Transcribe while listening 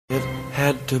It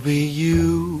had to be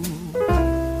you.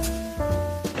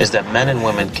 Is that men and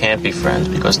women can't be friends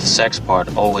because the sex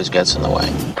part always gets in the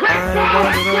way.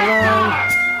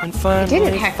 I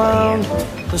didn't heckle you.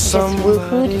 Just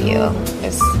woo-hooed you.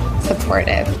 Is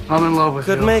supportive. I'm in love with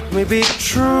you. Could make me be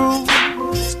true.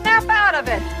 Snap out of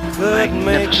it. Could make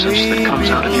Magnificence me that comes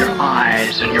be out of your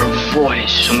eyes and your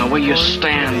voice and the way you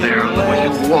stand there and the way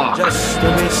you walk. Just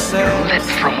to be sad. Lit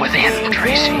from within,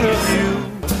 Tracy.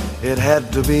 It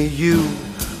had to be you,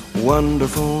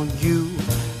 wonderful you.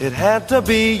 It had to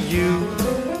be you.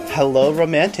 Hello,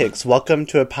 romantics. Welcome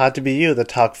to A Pod to Be You, the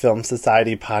Talk Film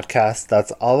Society podcast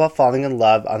that's all about falling in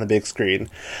love on the big screen.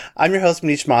 I'm your host,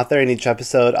 Manish, and each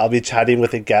episode I'll be chatting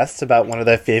with a guest about one of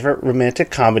their favorite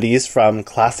romantic comedies from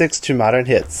classics to modern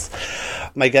hits.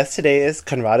 My guest today is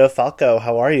Conrado Falco.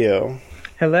 How are you?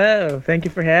 Hello. Thank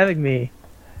you for having me.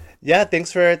 Yeah,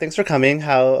 thanks for coming.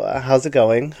 How's it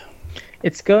going?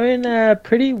 It's going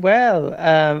pretty well.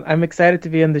 I'm excited to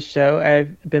be on the show.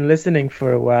 I've been listening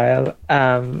for a while,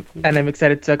 and I'm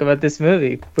excited to talk about this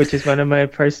movie, which is one of my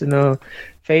personal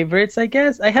favorites, I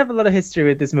guess. I have a lot of history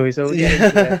with this movie, so we'll get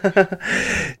into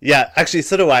that. Yeah, actually,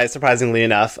 so do I, surprisingly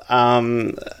enough.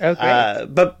 Okay.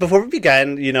 But before we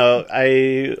begin,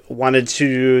 I wanted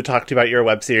to talk to you about your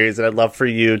web series, and I'd love for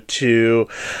you to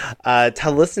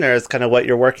tell listeners kind of what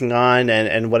you're working on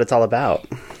and what it's all about.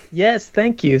 Yes,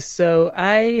 thank you. So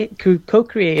I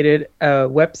co-created a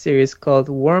web series called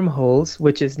Wormholes,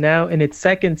 which is now in its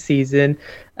second season.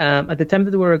 At the time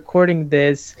that we're recording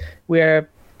this, we're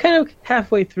kind of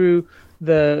halfway through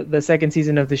the second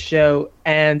season of the show,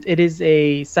 and it is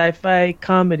a sci-fi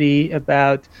comedy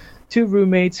about two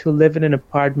roommates who live in an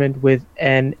apartment with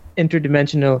an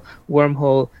interdimensional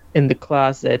wormhole in the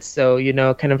closet. So,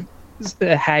 kind of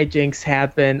hijinks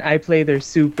happen. I play their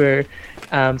super,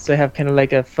 so I have kind of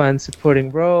like a fun supporting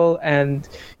role, and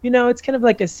it's kind of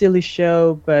like a silly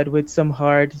show but with some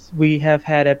heart. We have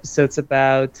had episodes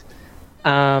about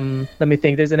let me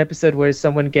think. There's an episode where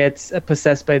someone gets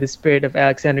possessed by the spirit of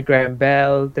Alexander Graham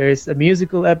Bell. There's a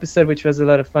musical episode which was a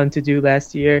lot of fun to do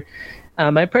last year.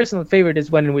 My personal favorite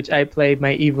is one in which I play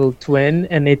my evil twin,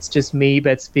 and it's just me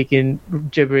but speaking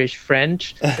gibberish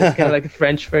French. It's kind of like a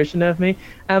French version of me.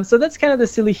 So that's kind of the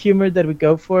silly humor that we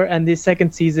go for. And the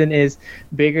second season is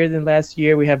bigger than last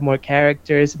year. We have more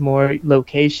characters, more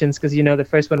locations, because the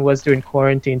first one was during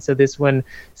quarantine, so this one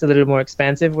is a little more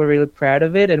expansive. We're really proud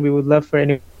of it, and we would love for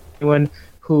anyone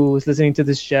who's listening to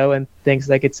this show and thinks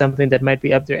like it's something that might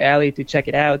be up their alley to check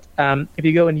it out. If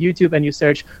you go on YouTube and you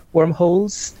search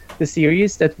Wormholes, the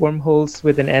series, that's Wormholes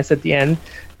with an S at the end,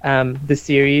 the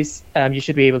series, you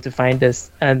should be able to find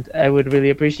us, and I would really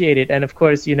appreciate it. And of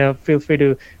course, feel free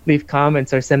to leave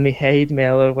comments or send me hate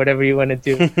mail or whatever you want to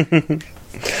do.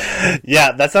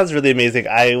 Yeah, that sounds really amazing.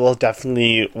 I will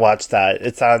definitely watch that.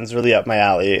 It sounds really up my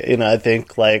alley. I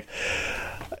think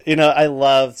I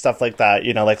love stuff like that,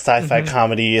 like sci-fi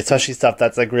comedy, especially stuff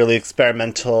that's like really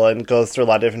experimental and goes through a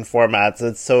lot of different formats.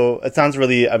 It sounds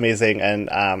really amazing. And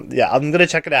I'm going to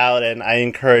check it out. And I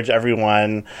encourage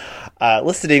everyone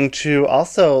listening to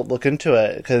also look into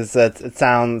it because it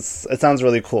sounds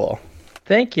really cool.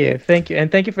 Thank you.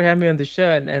 And thank you for having me on the show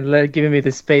and giving me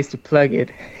the space to plug it.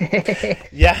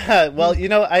 Yeah, well,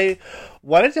 I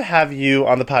wanted to have you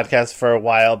on the podcast for a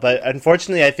while, but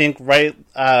unfortunately, I think when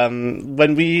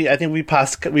we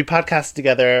podcasted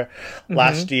together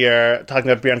last year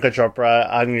talking about Priyanka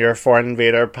Chopra on your Foreign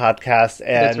Invader podcast,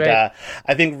 and right.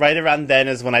 I think right around then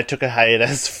is when I took a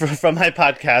hiatus from my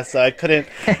podcast, so I couldn't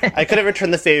return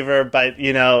the favor. But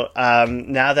now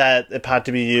that A Pod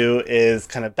to Be You is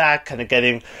kind of back, kind of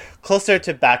getting closer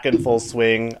to back in full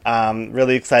swing,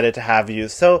 really excited to have you.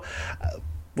 So.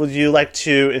 Would you like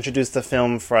to introduce the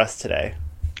film for us today?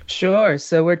 Sure.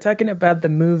 So we're talking about the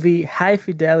movie High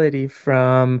Fidelity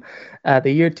from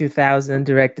the year 2000,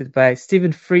 directed by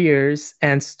Stephen Frears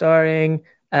and starring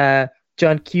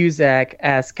John Cusack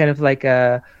as kind of like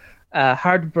a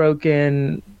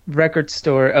heartbroken record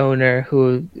store owner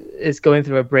who is going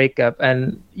through a breakup,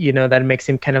 and that makes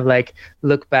him kind of like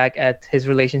look back at his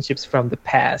relationships from the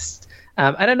past.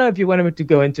 I don't know if you wanted me to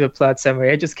go into a plot summary.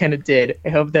 I just kind of did. I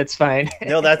hope that's fine.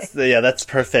 No, that's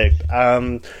perfect.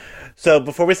 So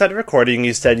before we started recording,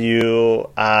 you said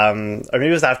or maybe it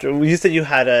was after, you said you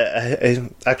had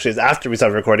actually it was after we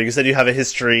started recording, you said you have a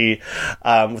history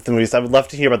with the movie. So I would love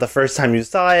to hear about the first time you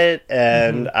saw it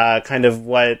and kind of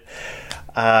what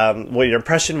your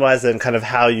impression was and kind of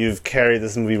how you've carried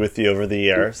this movie with you over the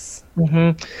years.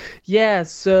 Yeah,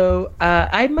 so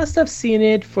I must have seen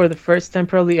it for the first time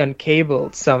probably on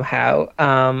cable somehow.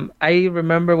 I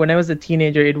remember when I was a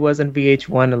teenager, it was on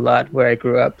VH1 a lot where I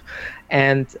grew up.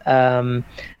 And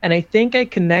I think I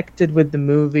connected with the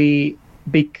movie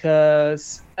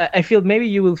because I feel maybe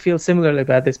you will feel similarly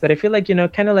about this, but I feel like,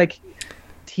 kind of like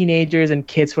teenagers and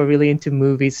kids who are really into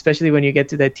movies, especially when you get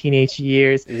to that teenage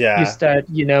years, you start,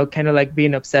 kind of like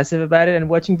being obsessive about it. And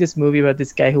watching this movie about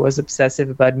this guy who was obsessive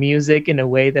about music in a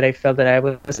way that I felt that I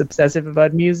was obsessive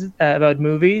about music, about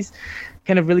movies,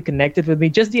 kind of really connected with me.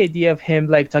 Just the idea of him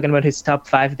like talking about his top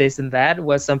 5 this and that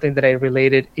was something that I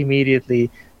related immediately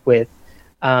with.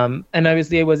 And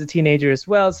obviously I was a teenager as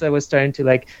well, so I was starting to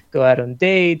like go out on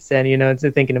dates and,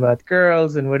 thinking about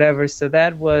girls and whatever. So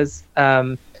that was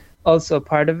also a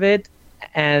part of it.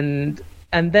 And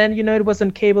then, it was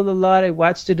on cable a lot. I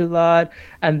watched it a lot.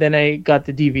 And then I got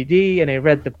the DVD and I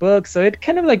read the book. So it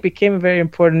kind of like became a very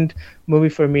important movie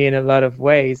for me in a lot of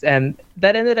ways. And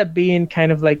that ended up being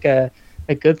kind of like a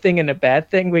good thing and a bad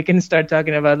thing. We can start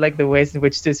talking about like the ways in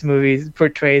which this movie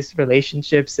portrays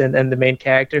relationships and the main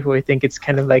character, who I think it's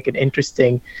kind of like an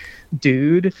interesting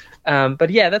dude. But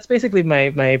yeah, that's basically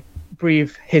my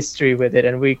brief history with it,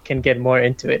 and we can get more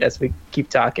into it as we keep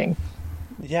talking.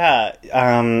 Yeah,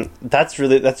 that's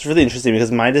really interesting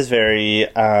because mine is very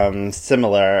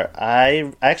similar.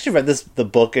 I actually read the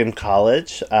book in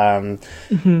college.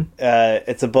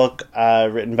 It's a book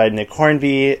written by Nick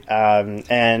Hornby,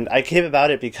 and I came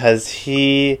about it because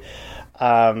he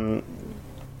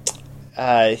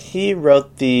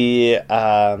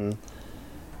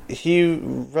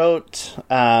wrote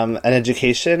an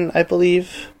education, I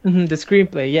believe. The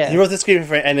screenplay, yeah. He wrote the screenplay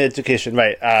for an education,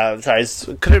 right? Sorry, I just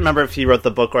couldn't remember if he wrote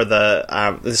the book or the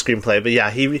screenplay. But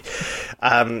yeah, he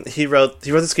wrote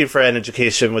the screen for an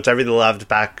education, which I really loved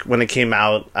back when it came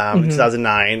out in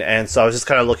 2009. And so I was just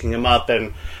kind of looking him up,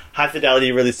 and High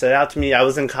Fidelity really stood out to me. I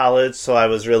was in college, so I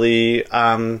was really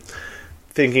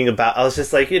thinking about, I was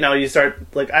just like, you start,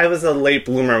 like, I was a late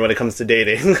bloomer when it comes to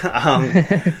dating.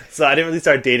 So I didn't really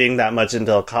start dating that much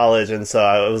until college. And so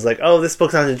I was like, oh, this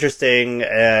book sounds interesting.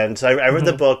 And so I read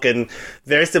the book, and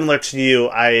very similar to you,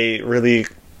 I really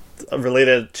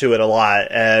related to it a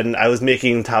lot. And I was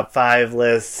making top 5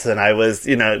 lists, and I was,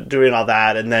 doing all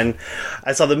that. And then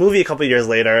I saw the movie a couple of years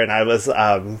later, and I was,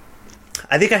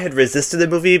 I think I had resisted the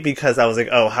movie because I was like,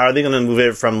 oh, how are they going to move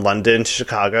it from London to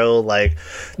Chicago? Like,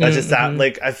 that just sound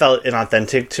like, I felt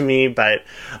inauthentic to me. But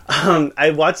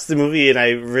I watched the movie and I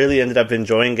really ended up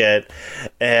enjoying it.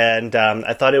 And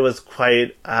I thought it was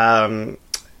quite, I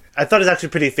thought it was actually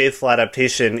a pretty faithful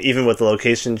adaptation, even with the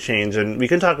location change. And we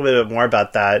can talk a little bit more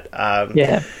about that.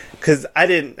 Yeah. Because I'd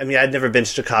never been to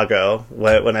Chicago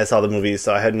when I saw the movie,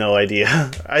 so I had no idea.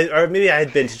 Or maybe I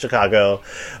had been to Chicago,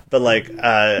 but like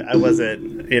I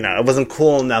wasn't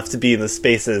cool enough to be in the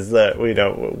spaces that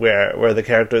where the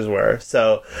characters were.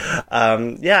 So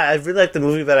yeah, I really liked the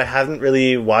movie, but I haven't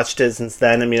really watched it since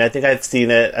then. I mean, I think I've seen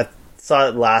it. I saw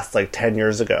it last like 10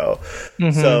 years ago.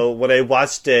 So when I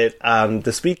watched it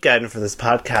this weekend for this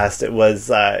podcast, it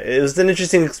was an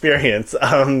interesting experience.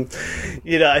 I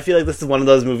feel like this is one of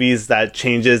those movies that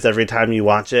changes every time you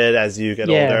watch it as you get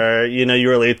older. You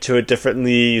relate to it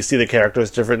differently, you see the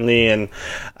characters differently, and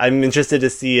I'm interested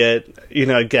to see it,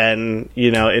 again,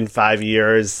 in 5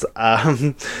 years,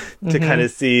 to kind of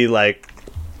see like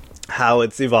how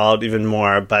it's evolved even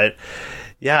more. But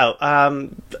yeah,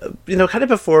 kind of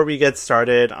before we get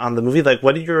started on the movie, like,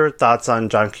 what are your thoughts on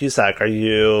John Cusack? Are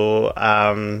you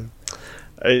a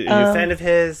fan of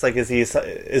his? Like, is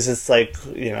this like,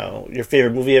 your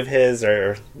favorite movie of his,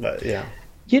 or yeah?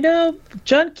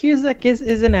 John Cusack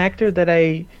is an actor that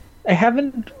I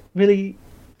haven't really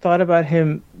thought about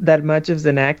him that much as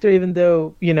an actor, even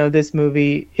though, this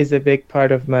movie is a big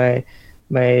part of my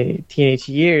teenage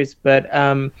years. But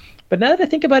now that I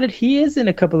think about it, he is in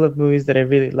a couple of movies that I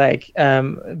really like.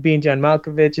 Being John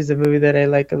Malkovich is a movie that I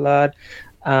like a lot.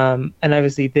 And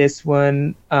obviously this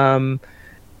one.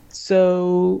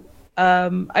 So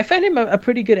I find him a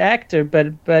pretty good actor,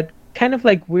 but kind of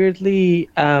like weirdly,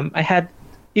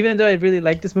 even though I really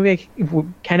liked this movie, I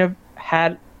kind of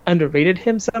had underrated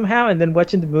him somehow. And then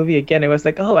watching the movie again, I was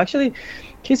like, oh, actually,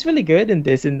 he's really good in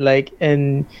this. I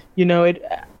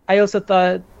also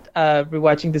thought,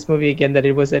 rewatching this movie again, that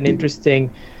it was an interesting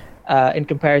in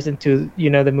comparison to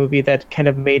the movie that kind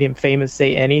of made him famous,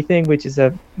 Say Anything, which is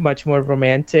a much more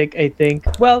romantic, I think.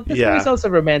 Well, this movie's also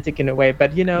romantic in a way,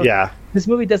 but this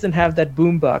movie doesn't have that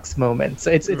boombox moment, so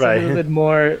it's right. A little bit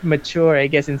more mature, I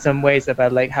guess, in some ways,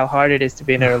 about like how hard it is to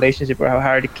be in a relationship, or how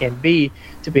hard it can be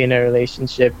to be in a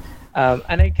relationship.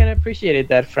 And I kind of appreciated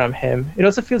that from him. It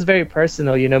also feels very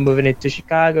personal, moving into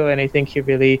Chicago, and I think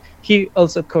he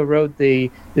also co-wrote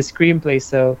the screenplay,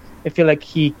 so I feel like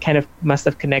he kind of must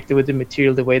have connected with the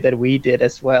material the way that we did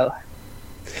as well.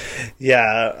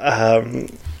 Yeah,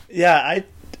 Yeah,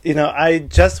 I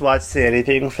just watched Say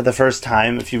Anything for the first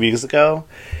time a few weeks ago.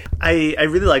 I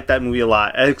really liked that movie a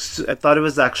lot. I thought it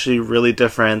was actually really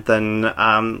different than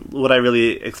what I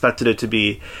really expected it to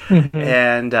be.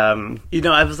 And,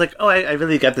 I was like, oh, I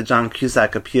really get the John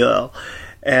Cusack appeal.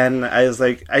 And I was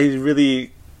like, I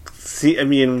really see, I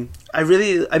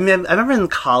remember in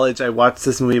college I watched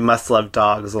this movie Must Love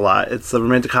Dogs a lot. It's a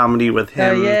romantic comedy with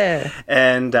him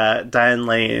and Diane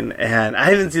Lane, and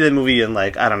I haven't seen the movie in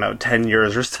 10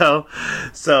 years or so.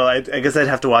 So I guess I'd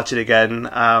have to watch it again.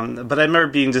 But I remember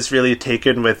being just really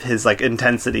taken with his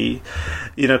intensity,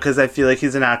 because I feel like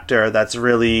he's an actor that's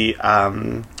really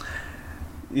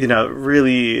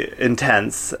really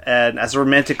intense. And as a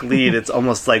romantic lead, it's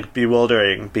almost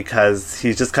bewildering because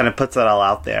he just kind of puts it all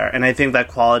out there. And I think that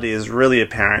quality is really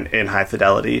apparent in High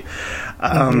Fidelity.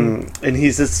 And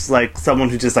he's just someone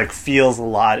who just feels a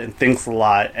lot and thinks a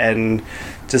lot and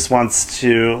just wants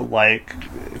to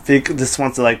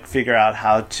figure out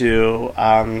how to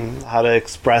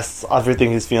express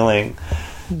everything he's feeling.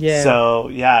 Yeah. So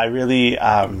yeah, I really,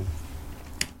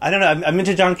 I don't know. I'm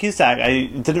into John Cusack. I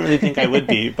didn't really think I would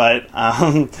be, but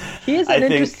he has an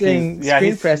interesting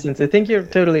screen presence. I think you're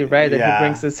totally right that he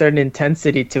brings a certain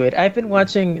intensity to it. I've been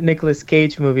watching Nicolas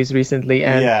Cage movies recently,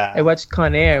 and I watched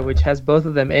Con Air, which has both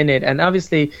of them in it. And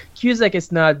obviously, Cusack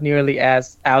is not nearly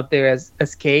as out there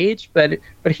as Cage, but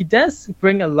he does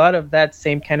bring a lot of that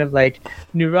same kind of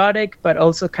neurotic, but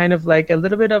also kind of a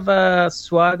little bit of a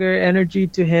swagger energy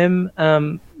to him.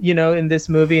 In this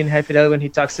movie in High Fidelity, when he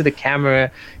talks to the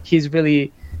camera, he's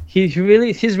really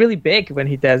big when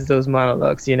he does those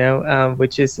monologues,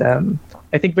 which is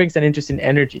I think brings an interesting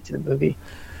energy to the movie.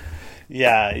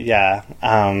 Yeah,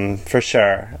 for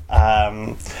sure.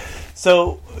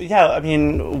 So yeah,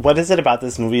 what is it about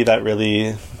this movie that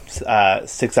really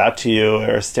sticks out to you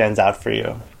or stands out for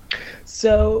you?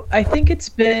 So I think it's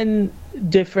been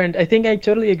different. I think I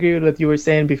totally agree with what you were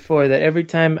saying before, that every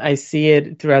time I see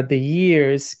it throughout the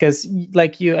years, because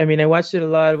I watched it a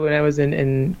lot when I was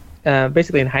in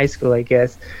basically in high school, I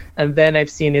guess. And then I've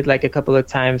seen it a couple of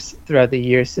times throughout the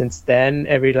years since then.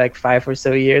 Every 5 or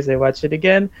so years I watch it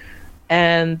again.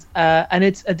 And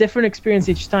it's a different experience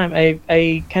each time.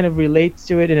 I kind of relate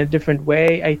to it in a different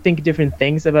way. I think different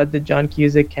things about the John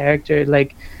Cusack character.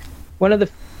 One of the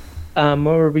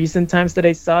more recent times that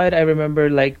I saw it, I remember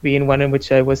being one in which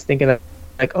I was thinking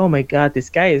oh my god, this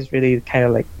guy is really kind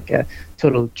of a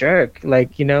total jerk. I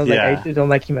don't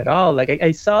like him at all.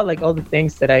 I saw all the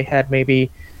things that I had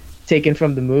maybe taken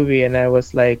from the movie, and I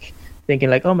was thinking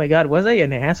oh my god, was I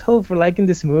an asshole for liking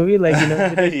this movie? Did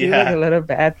I do a lot of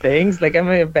bad things? Am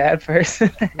I a bad person?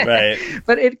 Right.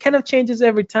 But it kind of changes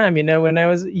every time. When I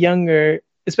was younger,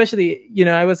 especially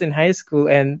I was in high school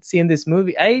and seeing this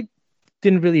movie, I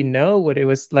didn't really know what it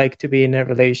was like to be in a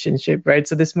relationship, right?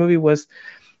 So this movie was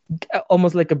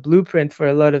almost like a blueprint for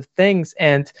a lot of things.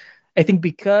 And I think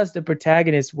because the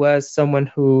protagonist was someone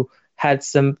who had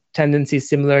some tendencies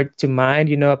similar to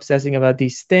mine, obsessing about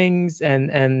these things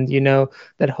and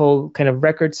that whole kind of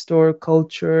record store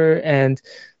culture and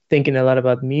thinking a lot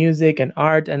about music and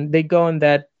art. And they go on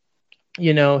that,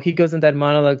 he goes on that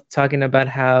monologue talking about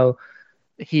how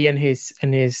he and his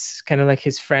kind of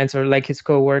his friends or his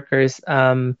co-workers,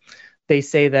 they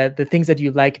say that the things that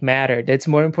you like matter. It's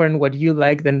more important what you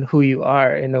like than who you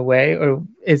are, in a way, or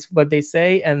is what they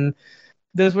say. And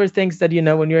those were things that,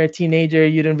 when you're a teenager,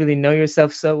 you don't really know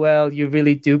yourself so well. You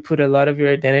really do put a lot of your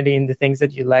identity in the things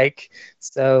that you like.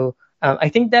 So I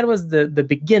think that was the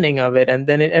beginning of it. And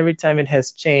then every time it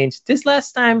has changed. This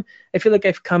last time, I feel like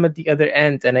I've come at the other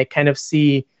end, and I kind of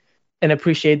see and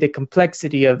appreciate the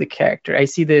complexity of the character. I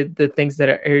see the things that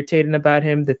are irritating about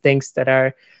him, the things that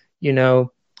are,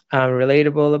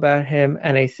 relatable about him.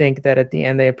 And I think that at the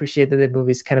end, I appreciate that the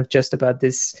movie is kind of just about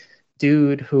this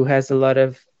dude who has a lot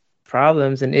of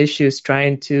problems and issues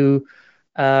trying to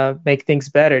make things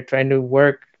better, trying to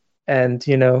work and,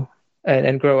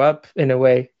 and grow up in a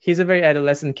way. He's a very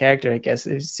adolescent character, I guess,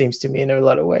 it seems to me, in a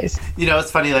lot of ways.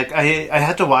 It's funny, I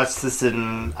had to watch this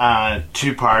in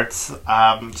 2 parts,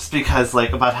 just because,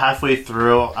 about halfway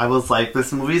through, I was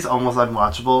this movie's almost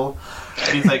unwatchable,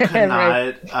 because I could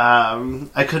not,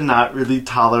 I could not really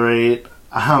tolerate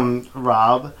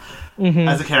Rob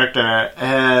as a character,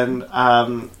 and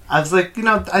I was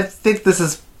I think this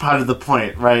is part of the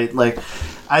point, right?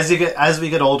 As we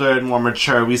get older and more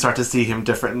mature, we start to see him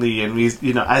differently, and we,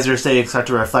 as you're saying, start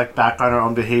to reflect back on our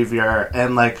own behavior.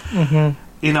 And I'm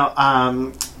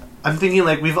thinking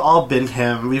we've all been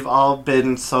him. We've all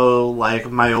been so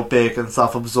myopic and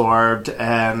self-absorbed,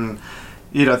 and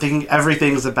thinking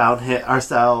everything's about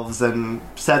ourselves and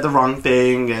said the wrong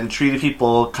thing and treated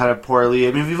people kind of poorly.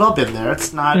 I mean, we've all been there.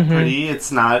 It's not pretty.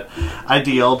 It's not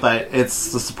ideal, but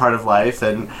it's just a part of life.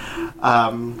 And,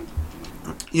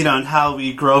 and how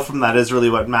we grow from that is really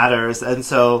what matters. And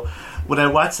so when I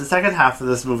watch the second half of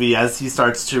this movie, as he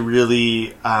starts to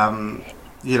really,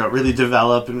 really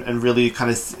develop and really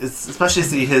kind of, especially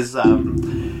see his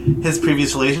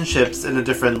previous relationships in a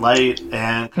different light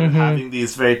and kind of having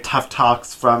these very tough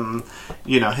talks from,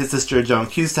 his sister Joan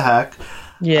Cusack.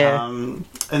 Yeah.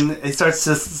 And he starts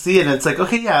to see it, and it's like,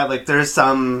 okay, yeah, like there's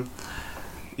some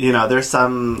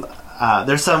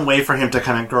way for him to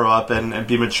kind of grow up and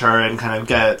be mature and kind of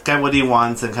get what he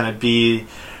wants and kind of be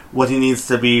what he needs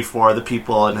to be for the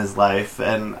people in his life.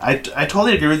 And I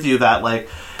totally agree with you that, like,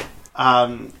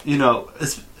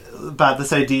 it's about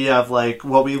this idea of, like,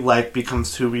 what we like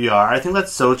becomes who we are. I think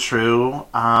that's so true.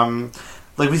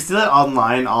 Like, we see that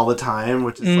online all the time,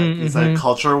 which is, like, these, like,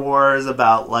 culture wars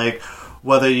about, like,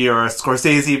 whether you're a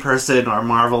Scorsese person or a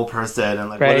Marvel person, and,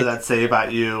 like, what does that say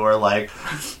about you, or, like,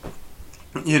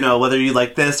 whether you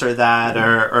like this or that,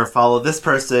 or follow this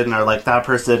person or like that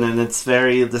person, and it's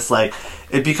very this, like,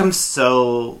 it becomes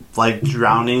so, like,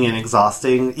 drowning and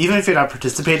exhausting, even if you're not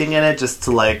participating in it, just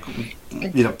to, like,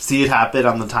 see it happen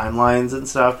on the timelines and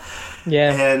stuff.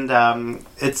 Yeah. And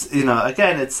it's,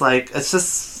 again, it's like,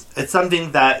 it's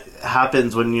something that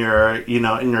happens when you're,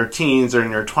 in your teens or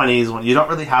in your 20s, when you don't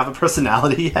really have a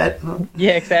personality yet.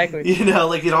 Yeah, exactly.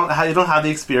 Like, you don't have the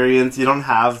experience, you don't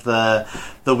have the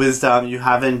wisdom, you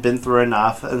haven't been through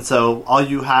enough, and so all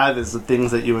you have is the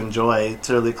things that you enjoy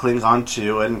to really cling on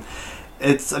to. And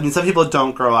some people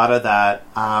don't grow out of that.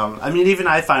 Even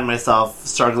I find myself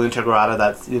struggling to grow out of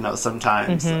that,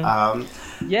 sometimes. Totally. I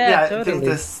think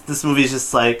this movie is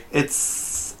just, like,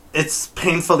 it's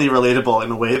painfully relatable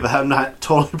in a way that I'm not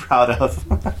totally proud of.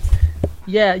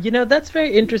 Yeah, that's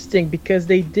very interesting, because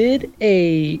they did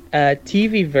a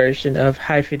TV version of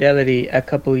High Fidelity a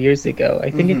couple years ago. I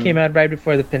think it came out right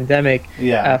before the pandemic.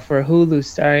 For Hulu,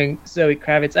 starring Zoe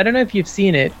Kravitz. I don't know if you've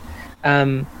seen it,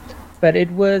 but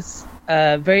it was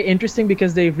very interesting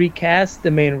because they recast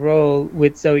the main role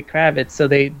with Zoe Kravitz. So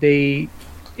they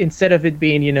instead of it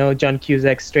being, John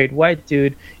Cusack, straight white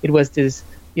dude, it was this,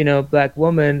 black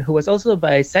woman who was also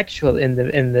bisexual in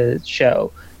the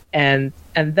show. And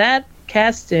that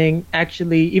casting,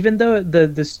 actually, even though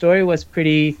the story was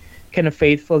pretty kind of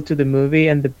faithful to the movie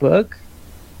and the book,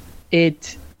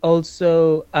 it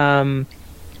also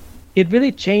it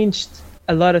really changed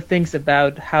a lot of things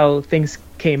about how things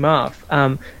came off.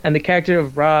 And the character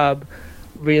of Rob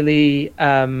really,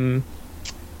 I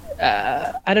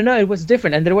don't know, it was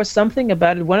different. And there was something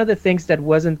about it. One of the things that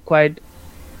wasn't quite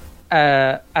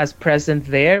as present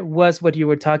there was what you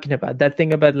were talking about, that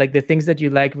thing about, like, the things that you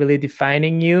like really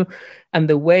defining you, and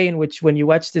the way in which, when you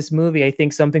watch this movie, I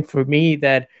think something for me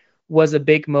that was a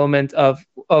big moment of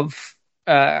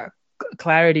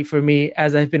clarity for me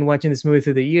as I've been watching this movie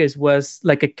through the years, was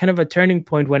like a kind of a turning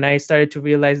point when I started to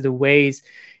realize the ways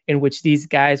in which these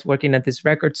guys working at this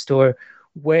record store,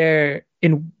 where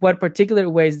in what particular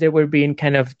ways they were being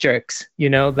kind of jerks,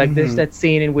 like there's that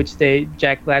scene in which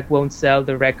Jack Black won't sell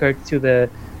the record to the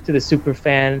super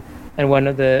fan, and one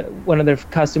of their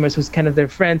customers, who's kind of their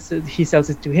friends, he sells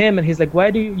it to him, and he's like,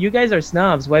 why do you guys are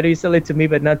snobs, why do you sell it to me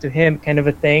but not to him, kind of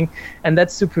a thing. And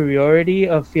that superiority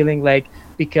of feeling like,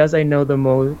 because I know the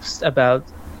most about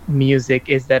music,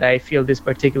 is that I feel this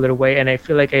particular way, and I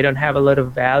feel like I don't have a lot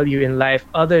of value in life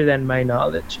other than my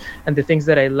knowledge, and the things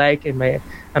that I like and my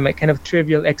kind of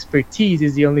trivial expertise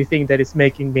is the only thing that is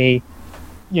making me,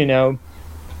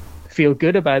 feel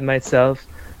good about myself,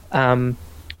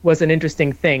 was an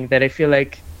interesting thing that I feel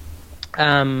like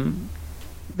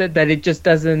that it just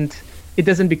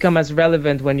doesn't become as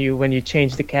relevant when you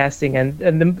change the casting, and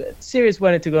the series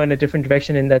wanted to go in a different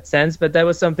direction in that sense. But that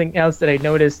was something else that I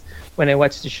noticed when I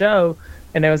watched the show,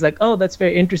 and I was like, oh, that's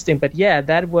very interesting. But yeah,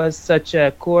 that was such a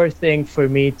core thing for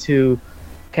me to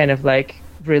kind of, like,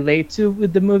 relate to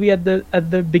with the movie at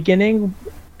the beginning,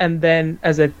 and then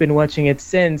as I've been watching it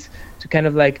since, to kind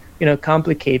of, like,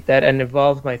 complicate that and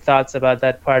evolve my thoughts about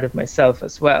that part of myself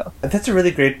as well. That's a really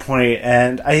great point,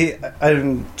 and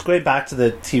I'm going back to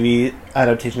the TV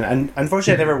adaptation, and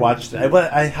unfortunately I never watched it.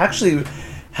 I actually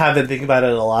have been thinking about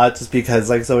it a lot, just because,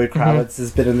 like, Zoe Kravitz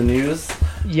has been in the news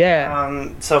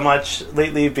so much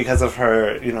lately because of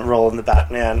her role in the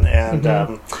Batman,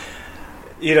 and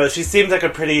she seems like a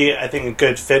pretty, I think, a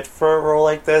good fit for a role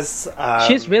like this.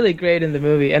 She's really great in the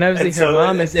movie, and obviously her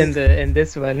mom is in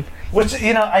this one. Which,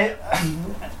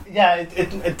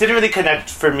 it didn't really connect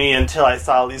for me until I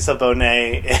saw Lisa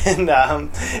Bonet in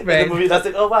the movie. That's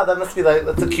like, oh wow, that must be like,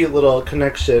 that's a cute little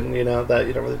connection, you know, that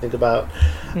you don't really think about.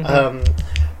 But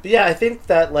yeah, I think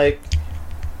that like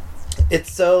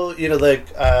it's so, you know,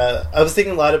 like I was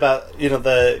thinking a lot about, you know,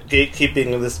 the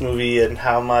gatekeeping of this movie and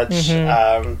how much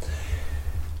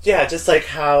just like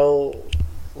how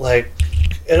like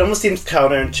it almost seems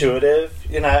counterintuitive.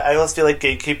 You know, I always feel like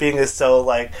gatekeeping is so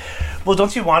like, well,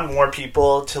 don't you want more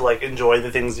people to like enjoy the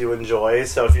things you enjoy?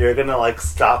 So if you're gonna like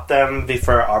stop them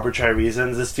for arbitrary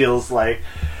reasons, this feels like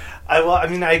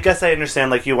I guess I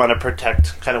understand like you want to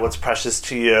protect kind of what's precious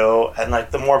to you, and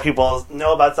like the more people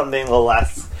know about something, the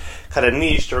less kind of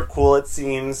niche or cool it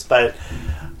seems. But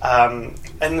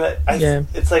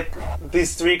it's like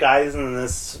these three guys in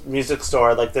this music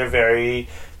store, like they're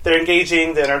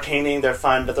engaging, they're entertaining, they're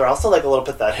fun, but they're also like a little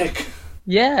pathetic.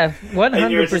 Yeah, 100%.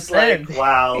 And you're just like,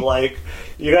 wow, like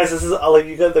you guys, this is like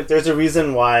you guys, like there's a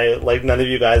reason why like none of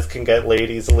you guys can get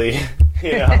laid easily.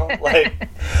 You know, like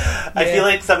I feel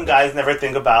like some guys never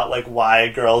think about like why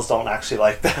girls don't actually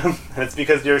like them, and it's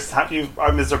because you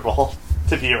are miserable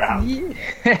to be around.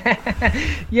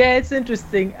 Yeah, it's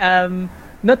interesting.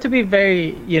 Not to be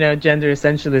very, you know, gender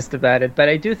essentialist about it, but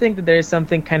I do think that there is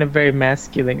something kind of very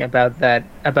masculine about that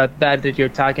you're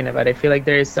talking about. I feel like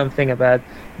there is something about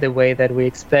the way that we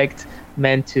expect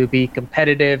men to be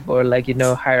competitive or like, you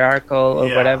know, hierarchical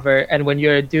or whatever. And when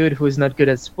you're a dude who's not good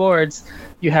at sports,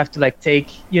 you have to like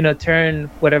turn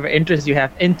whatever interest you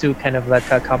have into kind of like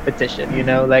a competition, you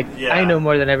know, like I know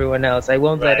more than everyone else. I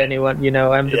won't let anyone, you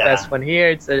know, I'm the best one here.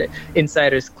 It's an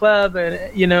insider's club,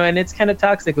 and you know, and it's kind of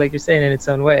toxic, like you're saying, in its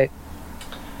own way.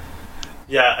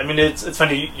 Yeah, I mean, it's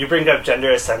funny, you bring up gender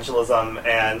essentialism,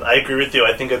 and I agree with you.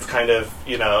 I think it's kind of,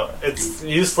 you know, it's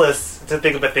useless to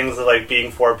think about things like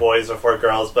being for boys or for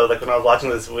girls, but like when I was watching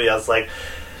this movie, I was like,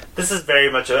 this is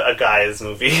very much a guy's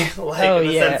movie. Like, in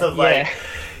the sense of like,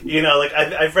 you know, like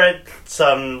I've read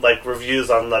some like reviews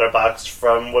on Letterboxd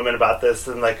from women about this,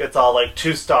 and like it's all like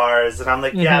 2 stars, and I'm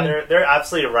like, yeah, they're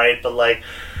absolutely right, but like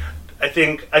I'd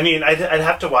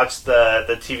have to watch the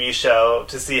TV show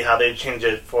to see how they change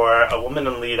it for a woman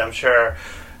in lead. I'm sure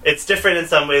it's different in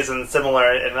some ways and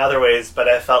similar in other ways, but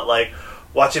I felt like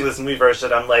watching this movie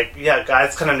version, I'm like, yeah,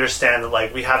 guys can understand that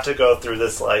like we have to go through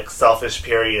this like selfish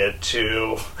period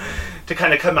to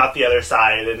kind of come out the other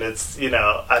side, and it's, you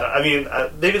know,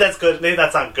 maybe that's good, maybe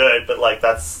that's not good, but like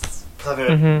that's something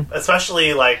that,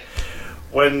 especially like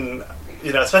when,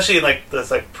 you know, especially in like this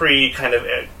like pre kind of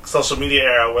social media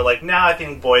era, where like now I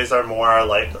think boys are more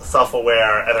like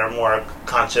self-aware and are more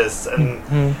conscious,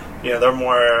 and you know, they're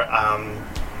more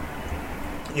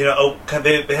you know,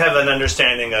 they have an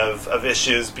understanding of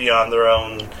issues beyond their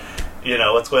own, you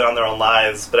know, what's going on in their own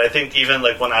lives. But I think even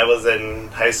like when I was in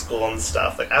high school and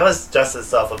stuff, like I was just as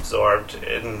self-absorbed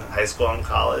in high school and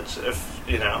college, if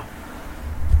you know.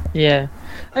 Yeah.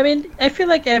 I mean, I feel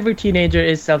like every teenager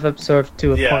is self-absorbed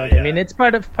to a point. I mean, it's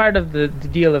part of the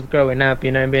deal of growing up,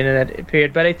 you know, and being in that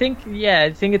period. But I think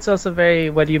it's also very,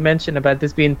 what you mentioned about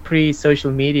this being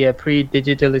pre-social media,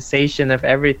 pre-digitalization of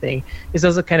everything, is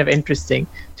also kind of interesting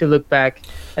to look back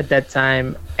at that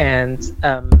time and,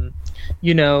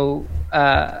 you know,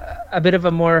 a bit of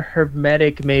a more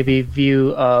hermetic maybe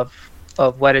view of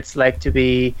what it's like to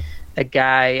be a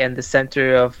guy and the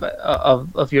center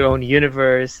of your own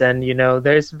universe, and you know,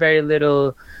 there's very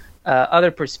little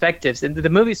other perspectives, and the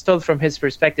movie's told from his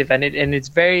perspective, and it's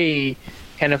very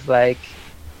kind of like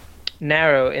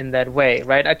narrow in that way,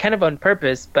 right? Kind of on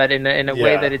purpose, but in a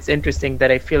way that it's interesting,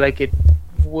 that I feel like it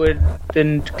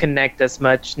wouldn't connect as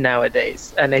much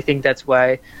nowadays, and I think that's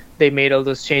why they made all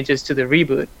those changes to the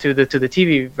reboot, to the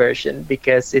TV version,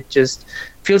 because it just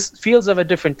feels of a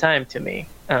different time to me.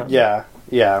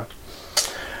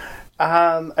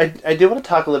 I do want to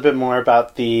talk a little bit more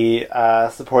about the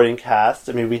supporting cast.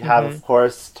 I mean, we have, of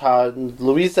course, Todd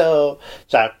Louiso,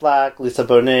 Jack Black, Lisa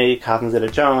Bonet, Catherine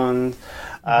Zeta-Jones,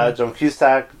 John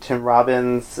Cusack, Tim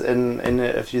Robbins in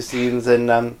a few scenes,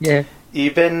 and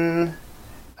even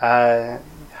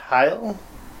Heil.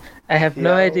 I have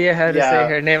no idea how to say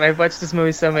her name. I've watched this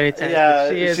movie so many times.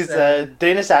 Yeah, she's a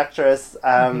Danish actress.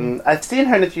 I've seen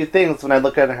her in a few things when I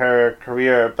look at her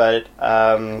career, but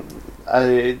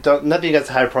I don't. Nothing against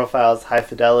high profiles, High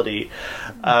Fidelity.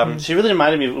 She really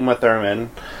reminded me of Uma Thurman.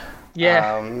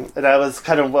 Yeah. And I was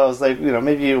like, you know,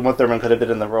 maybe Uma Thurman could have been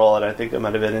in the role, and I think it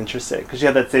might have been interesting because she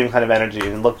had that same kind of energy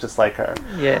and looked just like her.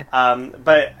 Yeah.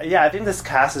 But yeah, I think this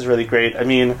cast is really great. I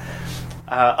mean,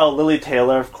 Lily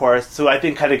Taylor, of course, who I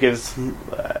think kind of gives.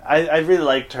 I really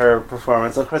liked her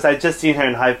performance. Of course, I'd just seen her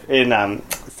in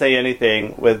Say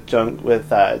Anything with John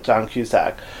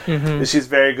Cusack. She's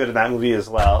very good in that movie as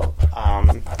well.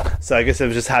 So I guess it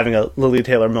was just having a Lily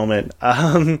Taylor moment.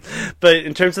 But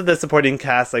in terms of the supporting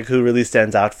cast, like, who really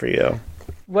stands out for you?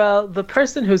 Well, the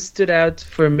person who stood out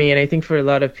for me, and I think for a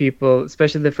lot of people,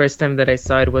 especially the first time that I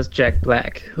saw it, was Jack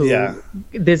Black. Who,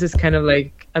 this is kind of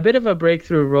like a bit of a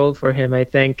breakthrough role for him, I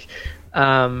think.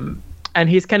 And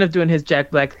he's kind of doing his Jack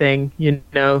Black thing, you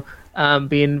know,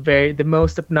 being the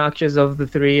most obnoxious of the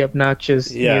three obnoxious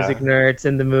music nerds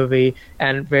in the movie,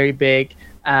 and very big.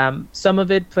 Some of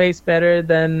it plays better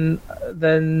than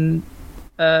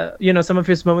some of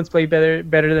his moments play better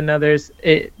than others.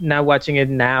 Now watching it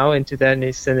now in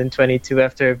 2022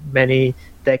 after many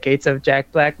decades of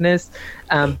Jack Blackness,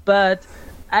 but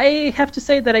I have to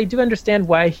say that I do understand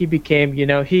why he became,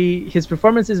 his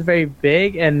performance is very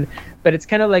big, but it's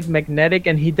kind of like magnetic,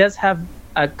 and he does have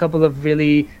a couple of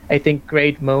really, I think,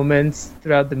 great moments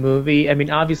throughout the movie. I mean,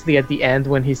 obviously at the end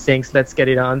when he sings "Let's Get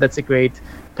It On," that's a great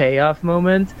payoff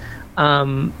moment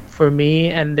for me.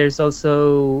 And there's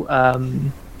also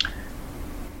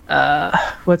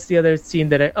what's the other scene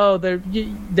that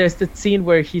there's the scene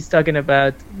where he's talking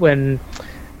about when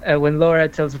Laura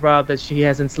tells Rob that she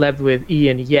hasn't slept with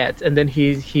Ian yet, and then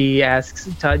he asks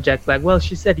Jack Black, well,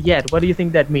 she said yet, what do you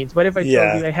think that means? What if I told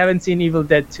you I haven't seen Evil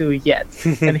Dead 2 yet?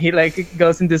 And he like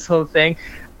goes in this whole thing.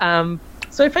 So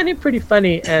I find it pretty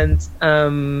funny, and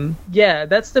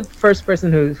that's the first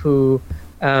person who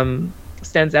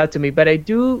stands out to me. But I've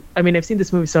seen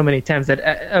this movie so many times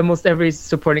that almost every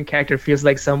supporting character feels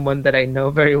like someone that I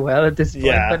know very well at this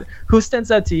point. But who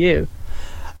stands out to you?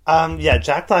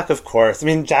 Jack Black, of course. I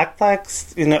mean, Jack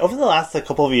Black's, over the last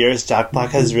couple of years, Jack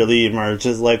Black has really emerged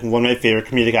as like one of my favorite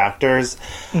comedic actors.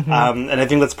 And I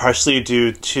think that's partially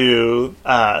due to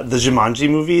the Jumanji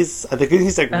movies. I think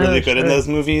he's like really good in those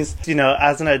movies.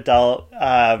 As an adult,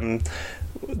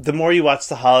 the more you watch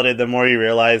The Holiday, the more you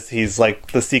realize he's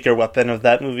like the secret weapon of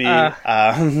that movie.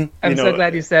 I'm so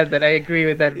glad you said that. I agree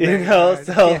with that.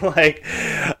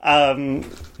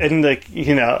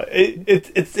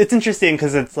 It's interesting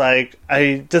because it's like,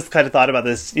 I just kind of thought about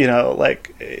this,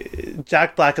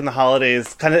 Jack Black in The Holiday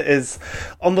is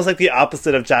almost like the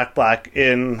opposite of Jack Black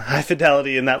in High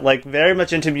Fidelity, in that like very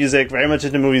much into music, very much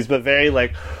into movies, but very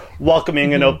like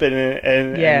welcoming and open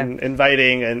and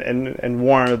inviting and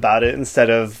warm about it, instead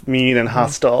of mean and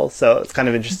hostile. So it's kind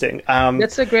of interesting.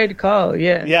 That's a great call.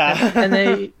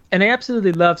 And I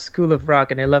absolutely love School of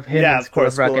Rock, and I love him in School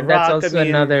of Rock, and that's also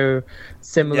another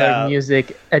similar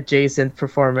music adjacent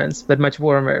performance, but much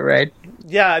warmer, right?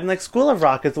 Yeah, and like School of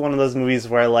Rock is one of those movies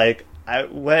where like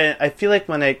I feel like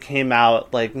when it came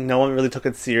out, like no one really took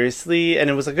it seriously, and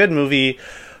it was a good movie.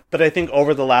 But I think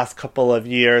over the last couple of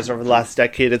years, over the last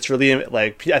decade, it's really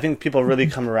like, I think people really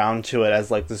come around to it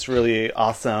as like this really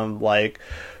awesome, like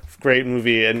great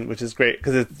movie, and which is great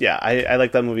because it's I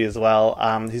like that movie as well.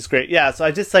 He's great. So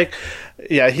I just like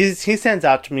he stands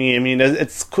out to me. I mean,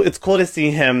 it's cool to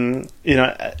see him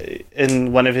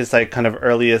in one of his like kind of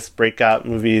earliest breakout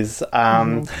movies.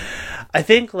 I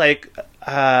think like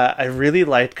I really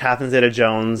liked Catherine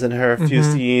Zeta-Jones in her few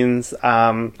scenes.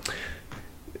 I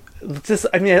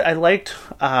liked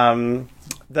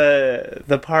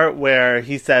the part where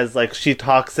he says like she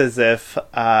talks as if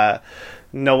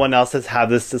no one else has had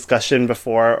this discussion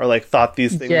before, or like thought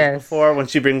these things before, when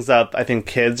she brings up, I think,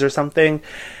 kids or something.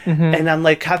 And I'm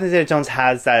like, Catherine Zeta-Jones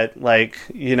has that like,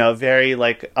 very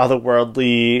like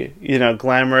otherworldly,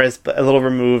 glamorous, but a little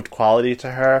removed quality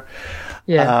to her.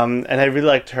 And I really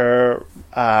liked her.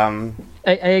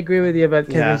 I agree with you about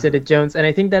Catherine Zeta-Jones, and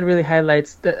I think that really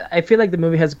highlights I feel like the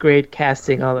movie has great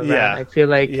casting all around. I feel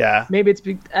like maybe it's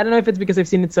I don't know if it's because I've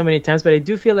seen it so many times, but I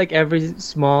do feel like every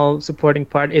small supporting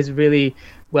part is really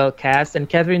well cast, and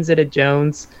Catherine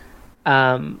Zeta-Jones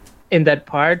in that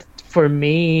part, for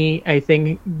me, I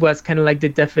think was kind of like the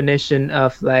definition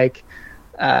of like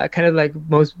kind of like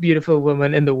most beautiful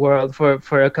woman in the world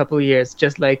for a couple of years.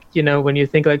 Just like, when you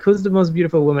think like, who's the most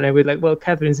beautiful woman, I would like, well,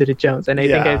 Catherine Zeta-Jones. And I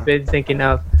think I've been thinking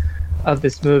of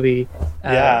this movie.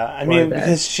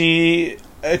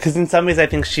 Because in some ways I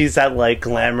think she's that like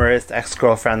glamorous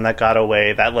ex-girlfriend that got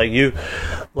away, that like you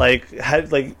like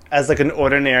had like as like an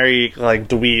ordinary like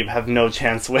dweeb have no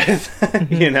chance with.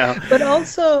 But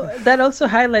also that also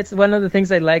highlights one of the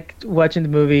things I liked watching the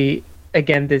movie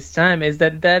again this time, is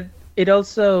that it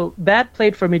also, that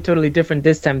played for me totally different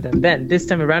this time than then. This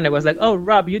time around, I was like, oh,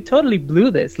 Rob, you totally blew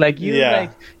this. Like,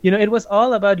 it was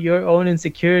all about your own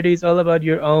insecurities, all about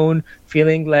your own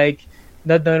feeling like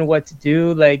not knowing what to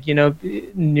do, like,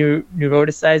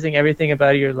 neuroticizing everything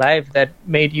about your life that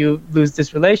made you lose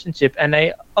this relationship. And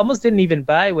I almost didn't even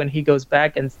buy when he goes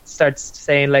back and starts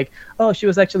saying like, oh, she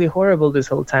was actually horrible this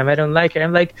whole time, I don't like her.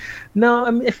 I'm like,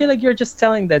 no, I feel like you're just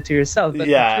telling that to yourself. But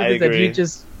yeah, the I truth agree. is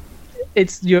that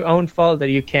it's your own fault that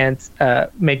you can't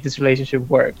make this relationship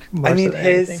work. I mean,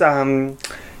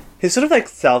 his sort of like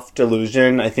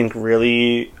self-delusion, I think,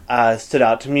 really stood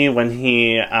out to me when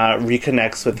he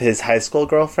reconnects with his high school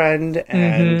girlfriend.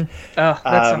 And oh,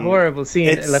 that's a horrible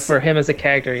scene for him as a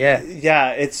character.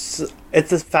 Yeah, it's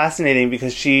fascinating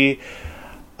because she,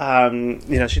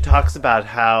 she talks about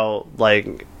how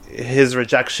like his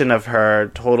rejection of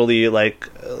her totally like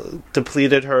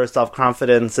depleted her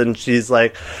self-confidence, and she's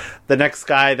like, the next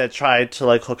guy that tried to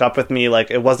like hook up with me, like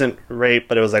it wasn't rape,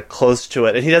 but it was like close to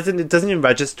it, and it doesn't even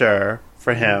register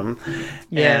for him.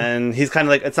 And he's kind of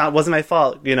like, wasn't my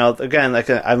fault, again, like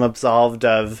I'm absolved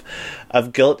of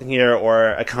guilt here or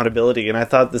accountability. And I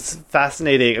thought this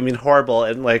fascinating, I mean, horrible,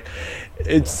 and like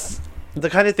it's the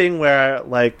kind of thing where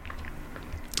like,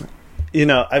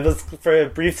 I was, for a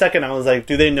brief second, I was like,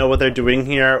 do they know what they're doing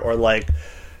here? Or like,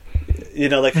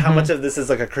 like how much of this is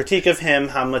like a critique of him?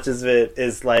 How much of it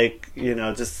is like,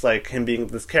 just like him being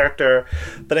this character?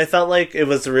 But I felt like it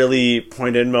was a really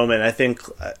pointed moment. I think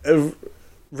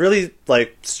really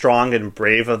like strong and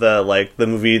brave of the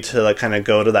movie to like kind of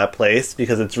go to that place,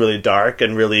 because it's really dark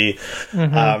and really,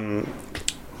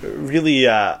 really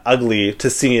ugly to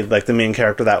see like the main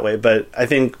character that way. But I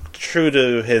think true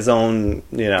to his own,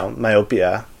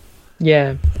 myopia.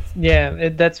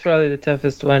 That's probably the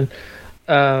toughest one.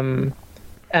 And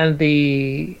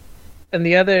the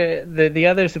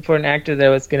other supporting actor that I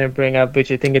was going to bring up,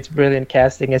 which I think it's brilliant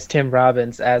casting, is Tim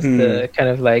Robbins as the kind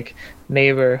of like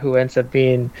neighbor who ends up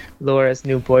being Laura's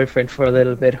new boyfriend for a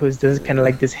little bit, who's just kind of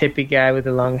like this hippie guy with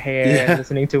the long hair and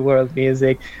listening to world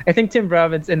music. I think Tim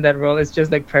Robbins in that role is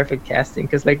just like perfect casting,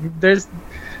 because like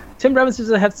Tim Robbins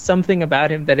just has something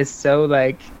about him that is so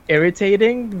like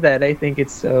irritating that I think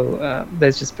it's so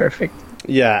that's just perfect.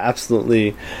 Yeah,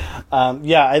 absolutely.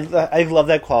 I love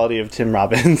that quality of Tim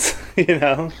Robbins,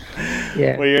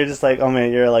 where you're just like, oh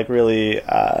man, you're like really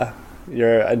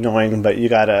you're annoying, but you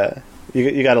gotta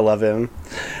love him.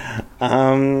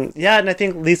 And I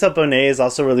think Lisa Bonet is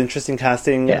also really interesting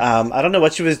casting. Yes. I don't know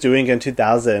what she was doing in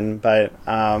 2000, but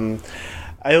I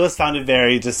always found it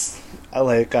very just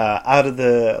out of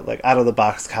the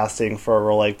box casting for a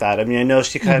role like that. I mean, I know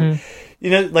she kind of,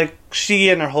 like she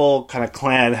and her whole kind of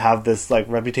clan have this like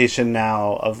reputation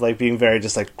now of like being very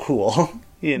just like cool.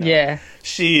 She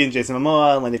and Jason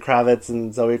Momoa and Lenny Kravitz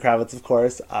and Zoe Kravitz, of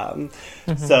course.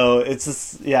 So it's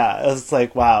just, it was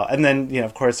like, wow. And then,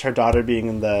 of course, her daughter being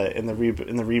in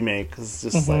the remake is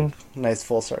just like nice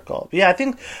full circle. But I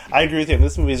think I agree with you.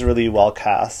 This movie is really well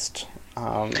cast.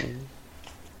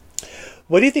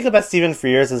 What do you think about Stephen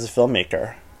Frears as a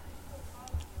filmmaker?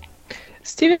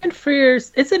 Stephen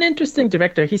Frears is an interesting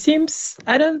director. He's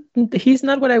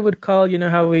not what I would call,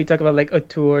 how we talk about like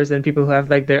auteurs and people who have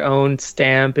like their own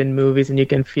stamp in movies and you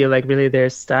can feel like really their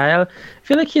style. I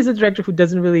feel like he's a director who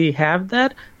doesn't really have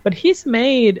that, but he's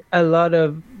made a lot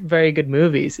of very good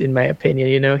movies, in my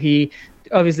opinion.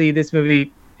 Obviously this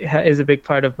movie is a big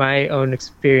part of my own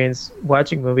experience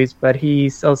watching movies, but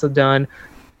he's also done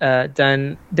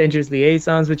Dangerous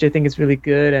Liaisons, which I think is really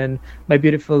good, and My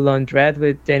Beautiful Laundrette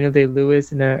with Daniel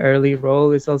Day-Lewis in an early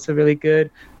role is also really good.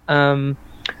 So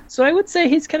I would say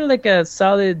he's kind of like a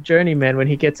solid journeyman. When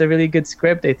he gets a really good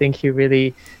script, I think he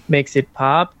really makes it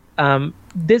pop.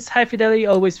 This High Fidelity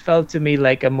always felt to me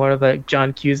like more of a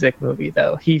John Cusack movie,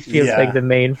 though. He feels like the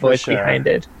main voice behind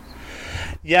it.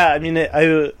 Yeah, I mean,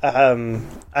 I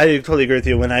totally agree with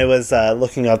you. When I was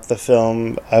looking up the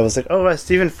film, I was like, "Oh,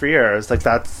 Stephen Frears!" Like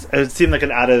it seemed like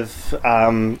an out of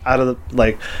the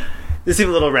like. It seemed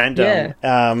a little random. Yeah.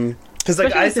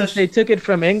 Because since they took it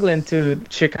from England to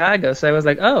Chicago, so I was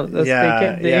like, "Oh, they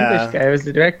kept the English guy was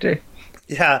the director."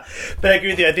 Yeah, but I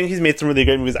agree with you. I think he's made some really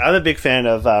great movies. I'm a big fan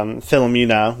of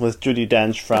Philomena with Judi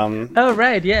Dench from. Oh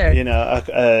right, yeah.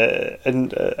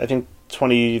 And I think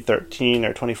 2013 or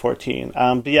 2014.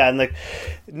 But and like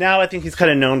now I think he's kind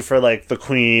of known for like The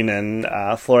Queen and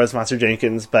Florence Monster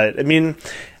Jenkins. But I mean,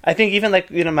 I think even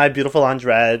like My Beautiful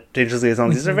Laundrette, Dangerous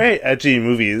Liaisons, these are very edgy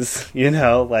movies. And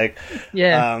so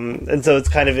it's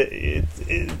kind of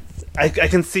I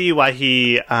can see why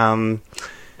he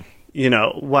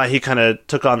why he kind of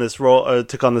took on this role or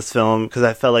took on this film, because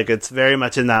I felt like it's very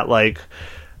much in that like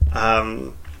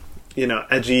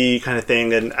edgy kind of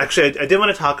thing. And actually, I did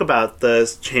want to talk about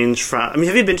the change from... I mean,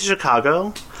 have you been to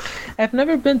Chicago? I've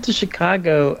never been to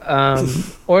Chicago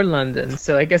or London,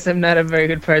 so I guess I'm not a very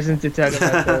good person to talk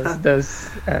about those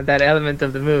that element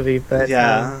of the movie. But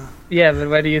but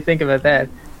what do you think about that?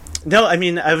 No, I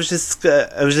mean, I was just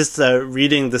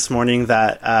reading this morning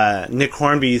that Nick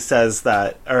Hornby says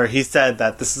that, or he said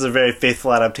that this is a very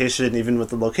faithful adaptation, even with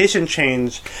the location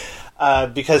change,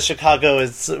 because Chicago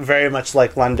is very much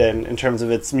like London in terms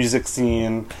of its music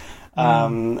scene,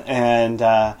 and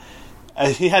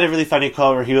he had a really funny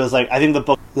quote where he was like, "I think the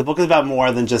book is about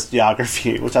more than just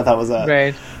geography," which I thought was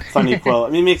a funny quote.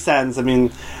 I mean, it makes sense. I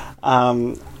mean,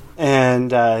 but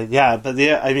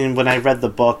I mean, when I read the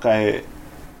book, I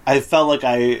felt like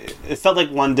it felt like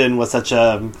London was such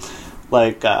a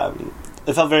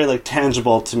it felt very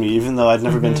tangible to me, even though I'd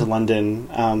never been to London.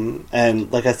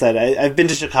 And like I said, I've been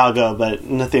to Chicago, but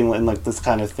nothing in this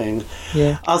kind of thing.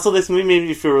 Yeah. Also, this movie made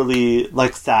me feel really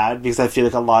sad because I feel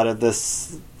like a lot of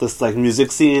this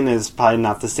music scene is probably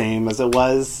not the same as it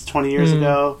was 20 years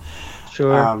ago.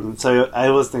 Sure. So I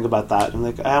always think about that. I'm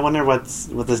like, I wonder what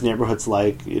this neighborhood's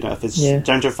like. If it's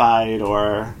gentrified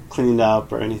or cleaned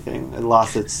up or anything. It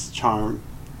lost its charm.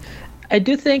 I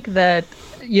do think that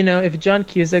if John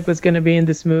Cusack was going to be in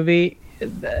this movie,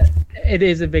 it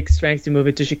is a big strength to move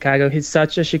it to Chicago. He's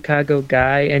such a Chicago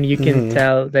guy, and you can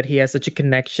tell that he has such a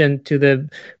connection to the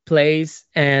place.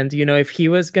 And if he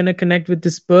was going to connect with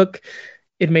this book,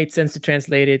 it made sense to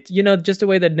translate it, just the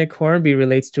way that Nick Hornby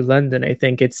relates to London. I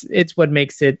think it's what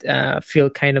makes it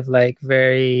feel kind of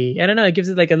very, I don't know, it gives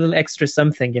it a little extra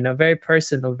something, very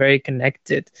personal, very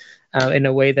connected in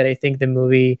a way that I think the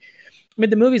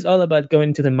movie's all about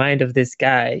going to the mind of this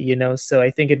guy, so I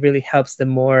think it really helps the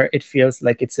more it feels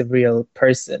like it's a real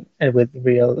person and with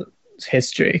real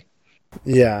history.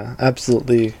 Yeah,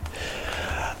 absolutely.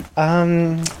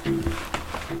 I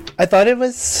thought it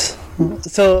was...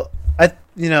 So...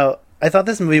 I thought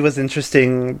this movie was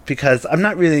interesting because I'm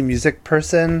not really a music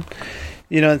person,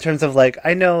 in terms of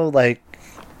I know I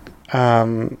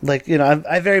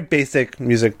have very basic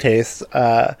music tastes,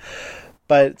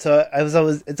 but so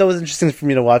it's always interesting for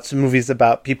me to watch movies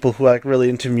about people who are really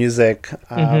into music,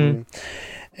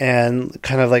 and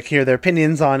kind of hear their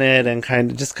opinions on it, and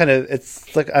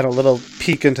it's a little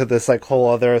peek into this whole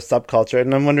other subculture.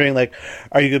 And I'm wondering,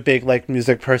 are you a big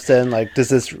music person? Does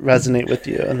this resonate with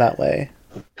you in that way?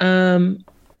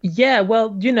 Yeah,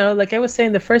 well, I was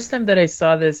saying, the first time that I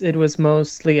saw this, it was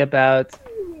mostly about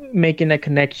making a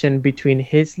connection between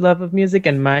his love of music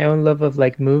and my own love of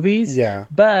movies. Yeah.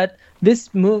 But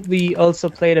this movie also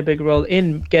played a big role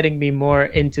in getting me more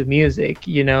into music,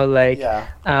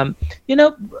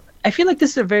 I feel like this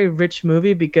is a very rich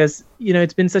movie because,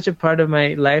 it's been such a part of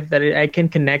my life that I can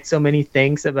connect so many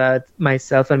things about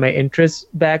myself and my interests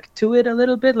back to it a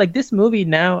little bit. This movie,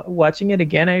 now watching it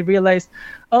again, I realized,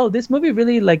 this movie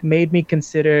really made me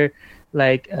consider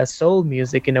a soul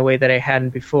music in a way that I hadn't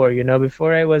before.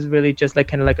 Before I was really just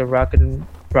kind of a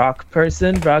rock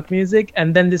person, rock music.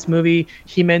 And then this movie,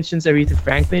 he mentions Aretha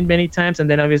Franklin many times. And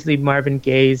then obviously Marvin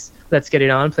Gaye's Let's Get It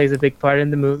On plays a big part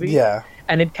in the movie. Yeah.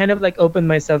 And it kind of opened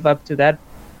myself up to that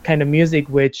kind of music,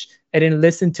 which I didn't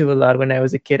listen to a lot when I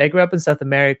was a kid. I grew up in South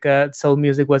America. Soul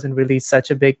music wasn't really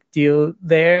such a big deal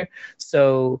there.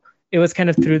 So it was kind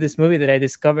of through this movie that I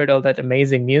discovered all that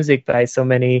amazing music by so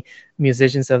many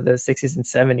musicians of the 60s and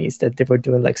 70s that they were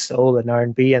doing soul and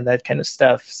R&B and that kind of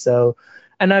stuff. So,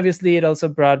 and obviously it also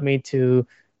brought me to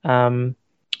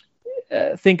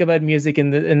think about music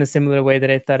in a similar way that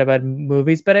I thought about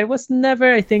movies. But I was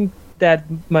never, I think, that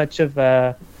much of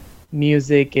a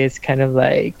music is kind of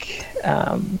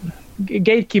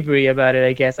gatekeepery about it,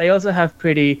 I guess. I also have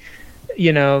pretty,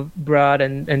 broad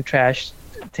and trash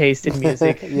taste in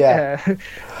music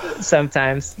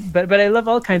sometimes, but I love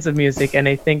all kinds of music, and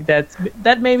I think that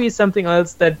maybe is something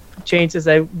else that changed as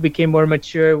I became more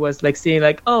mature, was seeing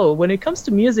when it comes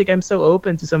to music, I'm so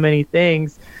open to so many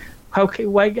things.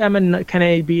 Why can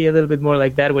I be a little bit more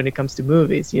like that when it comes to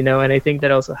movies, and I think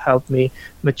that also helped me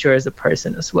mature as a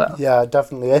person as well. Yeah,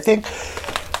 definitely. I think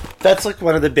that's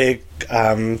one of the big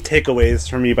takeaways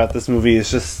for me about this movie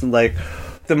is just the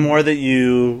more that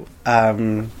you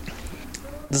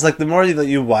the more that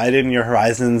you widen your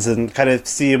horizons and kind of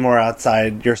see more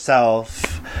outside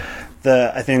yourself,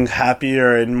 I think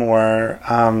happier and more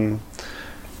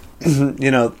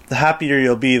the happier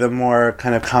you'll be, the more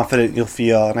kind of confident you'll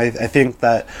feel. And I think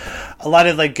that a lot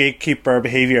of gatekeeper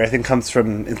behavior, I think, comes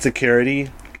from insecurity.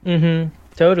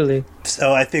 Totally.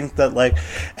 So I think that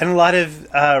and a lot of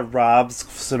Rob's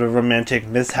sort of romantic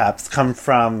mishaps come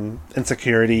from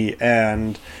insecurity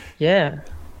and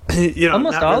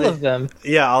Almost not all really. of them.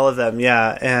 Yeah, all of them.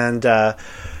 Yeah, and I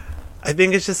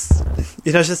think it's just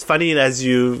it's just funny as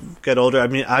you get older. I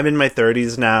mean, I'm in my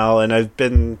 30s now, and I've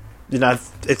been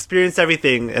I've experienced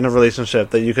everything in a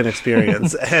relationship that you can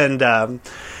experience, and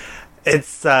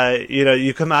it's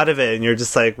you come out of it and you're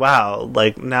just like, wow,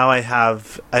 like now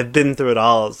I've been through it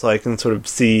all, so I can sort of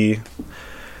see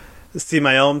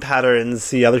my own patterns,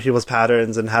 see other people's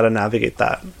patterns, and how to navigate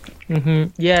that.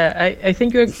 Yeah, I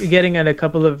think you're getting at a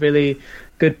couple of really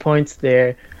good points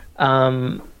there.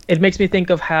 It makes me think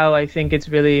of how I think it's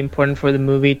really important for the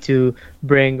movie to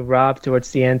bring Rob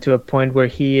towards the end to a point where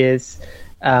he is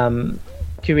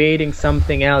creating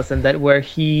something else, and that where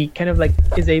he kind of like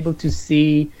is able to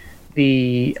see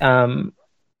the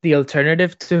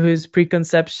alternative to his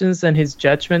preconceptions and his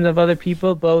judgment of other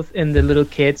people, both in the little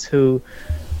kids who,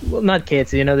 well, not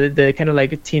kids, the kind of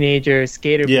like teenager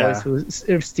skater boys who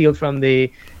steal from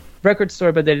the record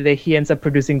store, but he ends up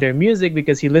producing their music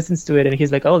because he listens to it and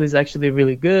he's like, oh, this is actually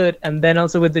really good. And then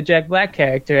also with the Jack Black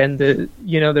character and the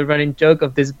running joke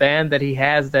of this band that he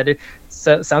has that it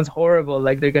sounds horrible,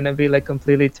 like they're gonna be like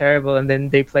completely terrible, and then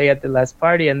they play at the last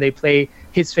party and they play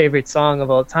his favorite song of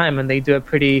all time and they do a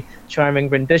pretty charming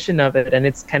rendition of it, and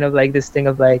it's kind of like this thing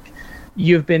of like,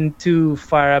 you've been too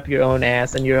far up your own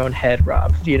ass and your own head,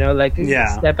 Rob,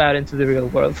 step out into the real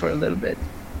world for a little bit.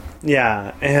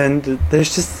 Yeah, and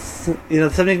there's just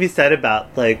something to be said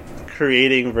about like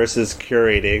creating versus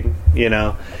curating.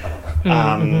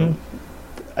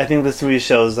 I think this movie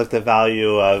shows like the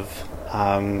value of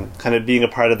kind of being a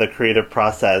part of the creative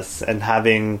process and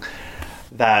having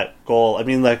that goal. I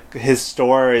mean, like his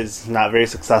store is not very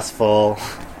successful.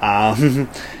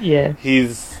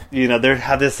 He's they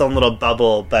have this own little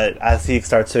bubble, but as he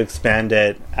starts to expand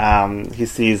it, he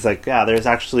sees like, there's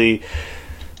actually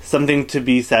something to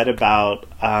be said about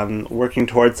working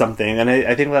towards something. And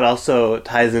I think that also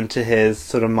ties into his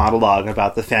sort of monologue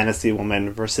about the fantasy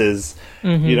woman versus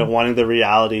wanting the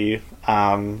reality,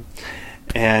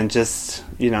 and just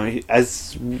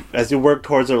as you work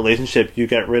towards a relationship, you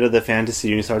get rid of the fantasy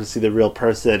and you start to see the real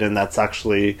person, and that's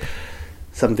actually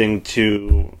something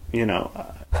to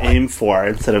aim for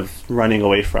instead of running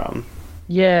away from.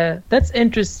 Yeah, that's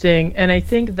interesting. And I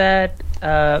think that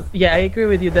I agree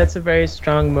with you. That's a very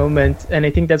strong moment, and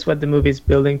I think that's what the movie is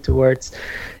building towards.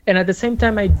 And at the same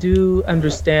time, I do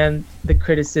understand the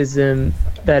criticism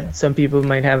that some people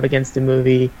might have against the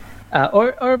movie,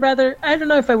 or rather, I don't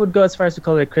know if I would go as far as to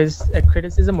call it a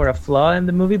criticism or a flaw in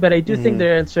the movie, but I do think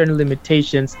there are certain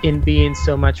limitations in being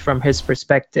so much from his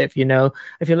perspective.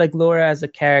 I feel like Laura as a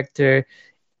character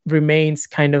remains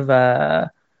kind of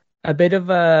a bit of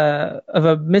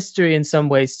a mystery in some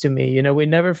ways to me. We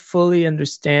never fully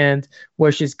understand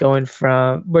where she's coming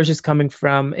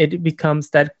from. It becomes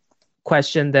that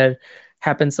question that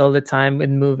happens all the time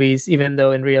in movies, even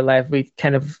though in real life we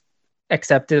kind of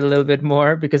accept it a little bit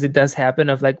more because it does happen,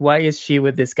 of like, why is she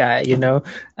with this guy?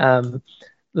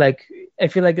 Like I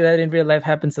feel like that in real life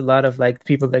happens a lot, of like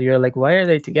people that you're like, why are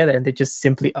they together? And they just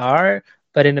simply are.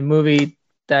 But in a movie,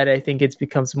 that I think it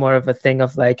becomes more of a thing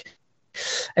of like,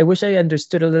 I wish I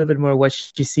understood a little bit more what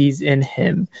she sees in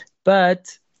him.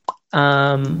 But so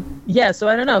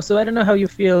I don't know how you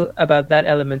feel about that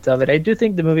element of it. I do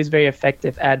think the movie is very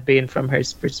effective at being from her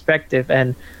perspective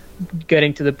and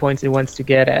getting to the points it wants to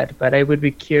get at. But I would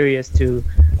be curious to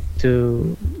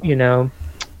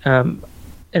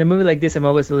in a movie like this, I'm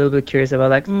always a little bit curious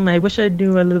about like, I wish I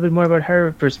knew a little bit more about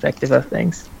her perspective of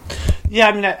things. Yeah,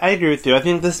 I mean, I agree with you. I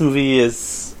think this movie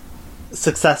is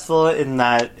successful in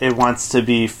that it wants to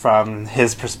be from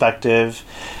his perspective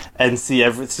and see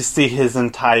his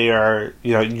entire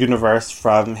universe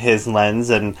from his lens,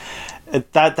 and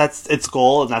that's its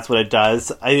goal, and that's what it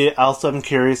does. I also am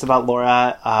curious about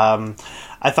Laura.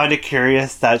 I find it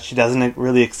curious that she doesn't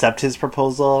really accept his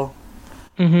proposal.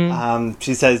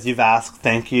 She says, "You've asked,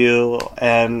 thank you,"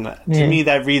 and to me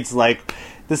that reads like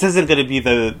this isn't going to be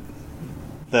the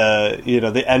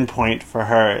end point for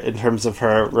her in terms of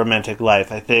her romantic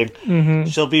life. I think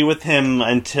she'll be with him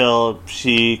until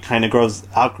she kind of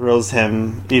outgrows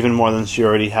him even more than she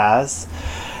already has.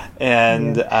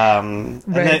 And and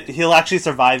then he'll actually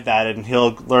survive that, and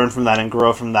he'll learn from that and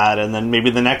grow from that, and then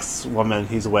maybe the next woman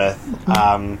he's with.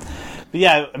 But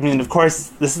yeah, I mean, of course,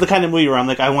 this is the kind of movie where I'm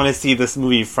like, I want to see this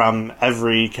movie from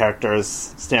every character's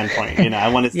standpoint. I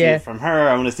want to see it from her.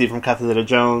 I want to see it from Catherine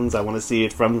Zeta-Jones. I want to see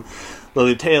it from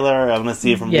Lily Taylor. I want to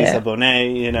see it from Lisa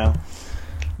Bonet.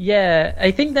 Yeah,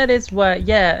 I think that is why.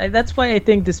 Yeah, that's why I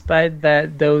think, despite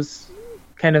that, those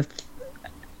kind of,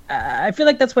 I feel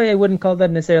like that's why I wouldn't call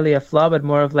that necessarily a flaw, but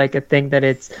more of like a thing that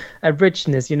it's a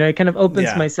richness. You know, it kind of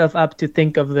opens myself up to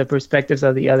think of the perspectives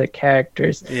of the other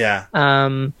characters. Yeah.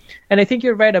 And I think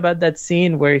you're right about that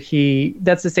scene where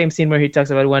that's the same scene where he talks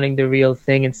about wanting the real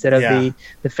thing instead of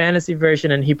the fantasy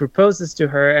version, and he proposes to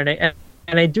her,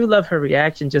 and I do love her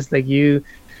reaction, just like you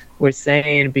were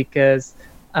saying, because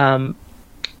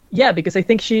because I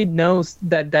think she knows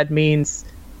that means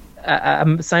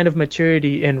a sign of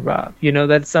maturity in Rob. You know,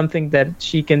 that's something that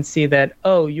she can see that,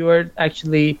 oh, you're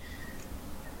actually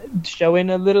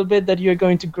showing a little bit that you're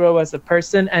going to grow as a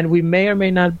person, and we may or may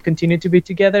not continue to be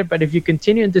together, but if you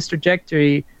continue in this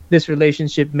trajectory, this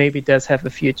relationship maybe does have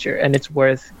a future, and it's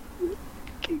worth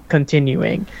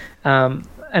continuing. And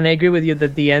I agree with you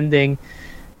that the ending,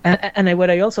 and what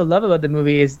I also love about the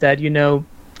movie is that, you know,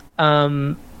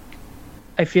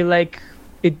 I feel like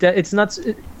it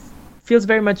feels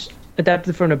very much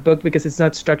adapted from a book, because it's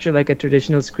not structured like a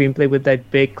traditional screenplay with that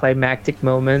big climactic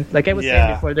moment. Like I was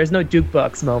saying before, there's no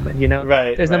jukebox moment, you know?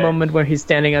 Right. There's no moment where he's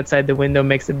standing outside the window,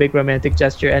 makes a big romantic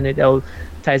gesture, and it all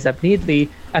ties up neatly.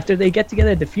 After they get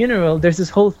together at the funeral, there's this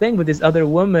whole thing with this other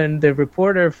woman, the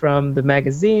reporter from the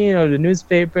magazine or the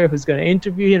newspaper, who's going to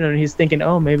interview him, and he's thinking,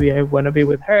 oh, maybe I want to be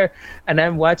with her. And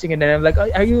I'm watching it, and I'm like, oh,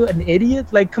 are you an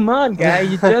idiot? Like, come on, guy,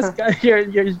 you just got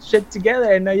your shit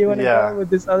together, and now you want to go with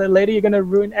this other lady? You're going to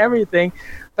ruin everything.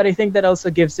 But I think that also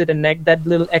gives it that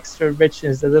little extra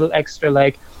richness, a little extra,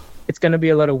 like, it's going to be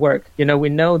a lot of work. You know, we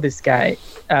know this guy,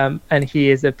 and he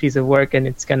is a piece of work, and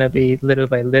it's going to be little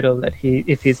by little that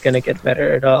if he's going to get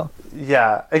better at all.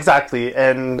 Yeah, exactly.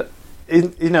 And,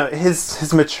 you know,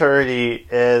 his maturity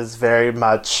is very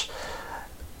much,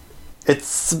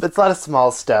 it's a lot of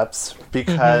small steps,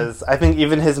 because I think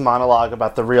even his monologue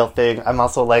about the real thing, I'm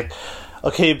also like,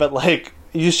 okay, but like,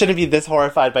 you shouldn't be this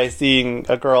horrified by seeing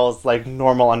a girl's like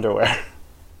normal underwear.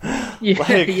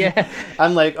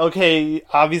 I'm like, okay,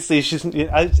 obviously she's,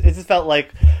 it just felt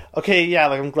like, okay, yeah,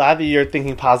 like I'm glad that you're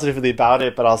thinking positively about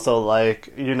it, but also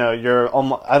like, you know, you're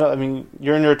almost,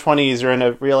 you're in your 20s, you're in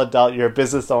a real adult, you're a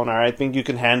business owner. I think you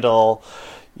can handle,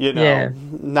 you know,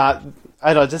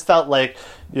 it just felt like,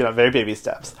 you know, very baby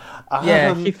steps.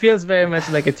 He feels very much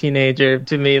like a teenager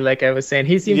to me, like I was saying.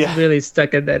 He seems really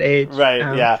stuck at that age.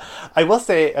 Right, I will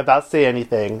say, about Say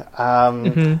Anything,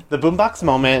 the boombox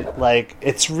moment, like,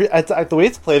 it's the way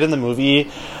it's played in the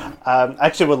movie, I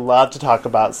actually would love to talk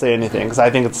about Say Anything, because I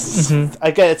think it's,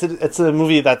 again, it's a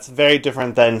movie that's very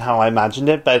different than how I imagined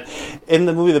it, but in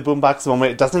the movie, the boombox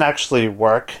moment, it doesn't actually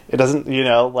work. It doesn't, you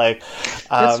know, like...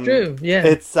 that's true,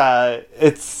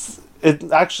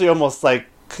 it actually almost like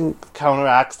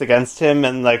counteracts against him,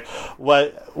 and like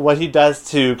what he does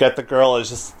to get the girl is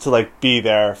just to like be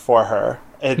there for her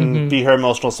and be her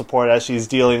emotional support as she's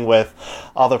dealing with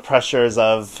all the pressures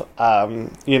of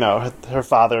you know, her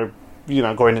father, you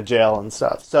know, going to jail and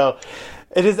stuff. So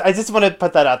it is, I just want to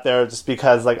put that out there, just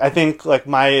because like I think like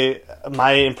my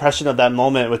impression of that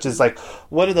moment, which is like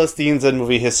one of those scenes in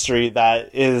movie history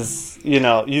that is, you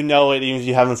know it even if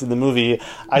you haven't seen the movie.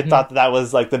 I thought that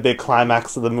was like the big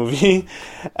climax of the movie,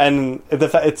 and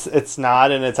it's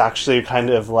not, and it's actually kind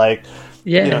of like,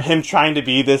 you know, him trying to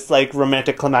be this like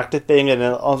romantic climactic thing, and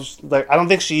like I don't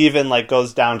think she even like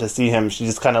goes down to see him. She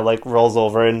just kind of like rolls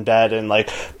over in bed and like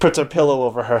puts her pillow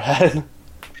over her head.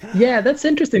 Yeah, that's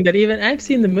interesting that even I've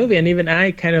seen the movie, and even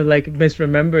I kind of like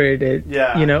misremembered it.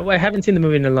 Yeah. You know, I haven't seen the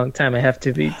movie in a long time. I have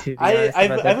to be honest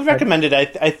about that. I would recommend it.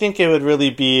 I think it would really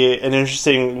be an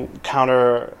interesting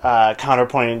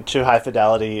counterpoint to High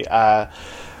Fidelity,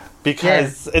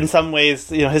 because in some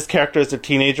ways, you know, his character is a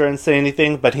teenager in Say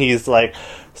Anything, but he's like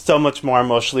so much more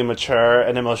emotionally mature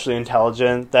and emotionally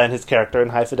intelligent than his character in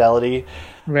High Fidelity.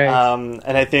 Right.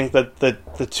 And I think that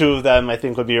the two of them, I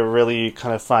think, would be a really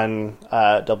kind of fun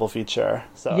double feature.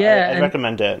 So I'd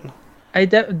recommend it.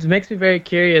 It makes me very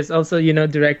curious. Also, you know,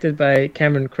 directed by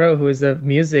Cameron Crowe, who is a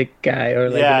music guy or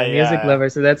like a music lover.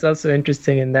 So that's also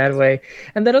interesting in that way.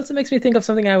 And that also makes me think of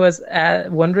something I was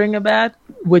wondering about,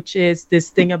 which is this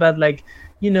thing about like,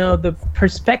 you know, the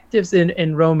perspectives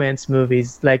in romance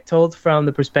movies, like told from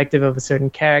the perspective of a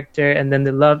certain character, and then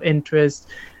the love interest.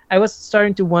 I was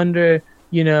starting to wonder,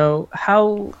 you know,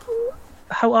 how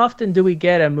often do we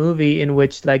get a movie in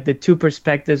which like the two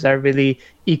perspectives are really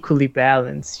equally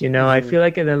balanced? You know, I feel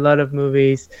like in a lot of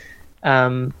movies,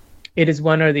 it is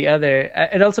one or the other.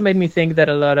 It also made me think that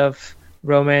a lot of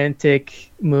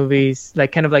romantic movies,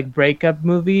 like kind of like breakup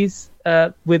movies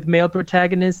with male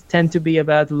protagonists, tend to be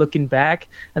about looking back,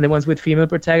 and the ones with female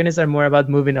protagonists are more about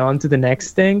moving on to the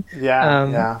next thing.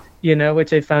 You know,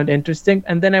 which I found interesting.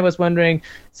 And then I was wondering,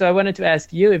 so I wanted to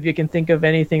ask you if you can think of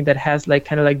anything that has like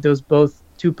kind of like those both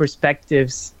two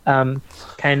perspectives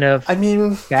kind of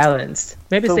balanced.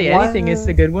 Maybe Say Anything is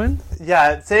a good one.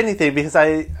 Yeah, Say Anything, because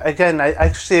I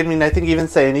think even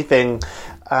Say Anything,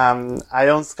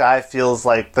 Ione Skye feels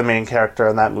like the main character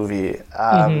in that movie,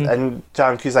 and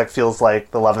John Cusack feels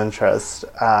like the love interest.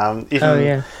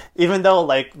 Even though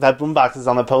like that boombox is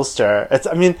on the poster,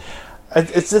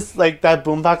 it's just like that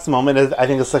boombox moment is, I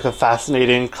think it's like a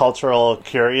fascinating cultural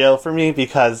curio for me,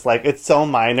 because like it's so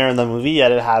minor in the movie,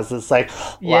 yet it has this like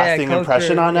lasting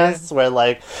impression on us, where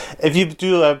like if you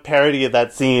do a parody of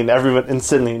that scene, everyone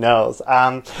instantly knows.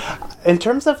 In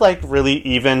terms of like really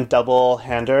even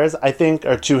double-handers, I think,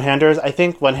 or two-handers, I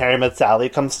think When Harry Met Sally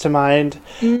comes to mind.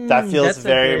 That feels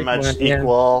very much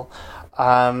equal.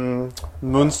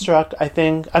 Moonstruck, I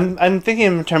think. I'm thinking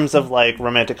in terms of like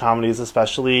romantic comedies,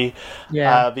 especially.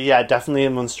 But yeah, definitely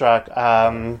Moonstruck.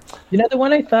 The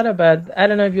one I thought about, I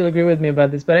don't know if you'll agree with me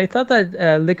about this, but I thought that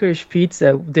Licorice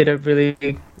Pizza did a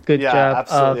really good job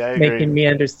of making me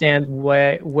understand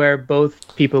where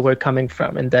both people were coming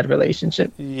from in that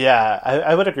relationship. Yeah,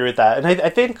 I would agree with that. And I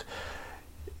think,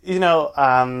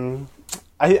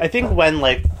 I think when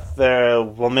like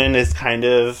the woman is kind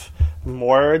of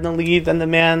more in the lead than the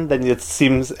man, then it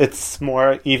seems it's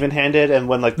more even-handed. And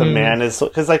when like the man is,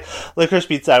 because like Licorice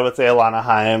Pizza, I would say Alana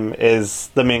Haim is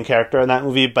the main character in that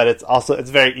movie, but it's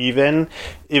very even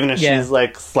if she's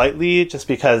like slightly, just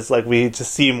because like we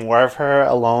just see more of her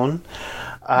alone.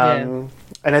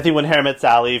 And I think When Harry Met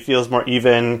Sally feels more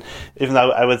even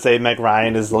though I would say Meg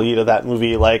Ryan is the lead of that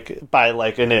movie, like by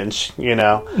like an inch,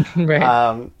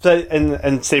 Right.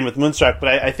 And same with Moonstruck. But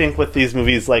I think with these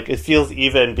movies, like it feels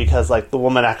even because like the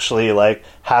woman actually like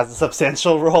has a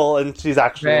substantial role, and she's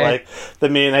actually like the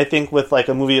main. I think with like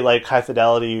a movie like High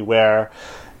Fidelity, where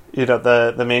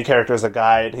the main character is a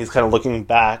guy and he's kind of looking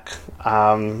back.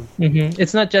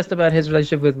 It's not just about his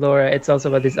relationship with Laura, it's also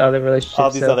about these other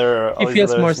relationships. He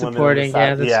feels more supporting.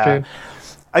 Yeah, that's true.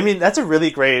 I mean, that's a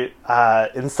really great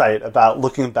insight about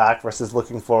looking back versus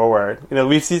looking forward.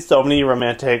 We've seen so many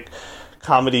romantic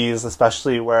comedies,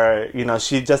 especially where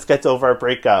she just gets over a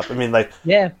breakup. I mean, like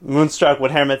Moonstruck,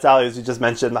 When Harry Met Sally, as you just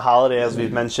mentioned, The Holiday, as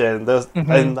we've mentioned, those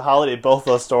and The Holiday, both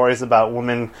those stories about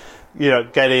women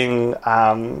getting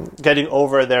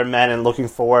over their men and looking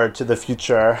forward to the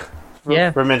future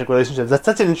romantic relationships. That's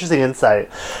such an interesting insight.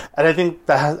 And I think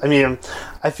that,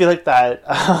 I feel like that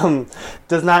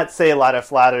does not say a lot of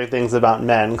flattering things about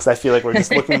men, because I feel like we're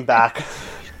just looking back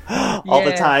all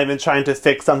the time and trying to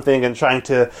fix something and trying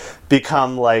to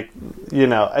become like,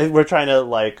 we're trying to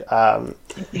like, I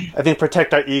think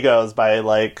protect our egos by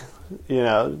like,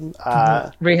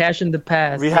 rehashing the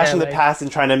past and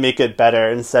trying to make it better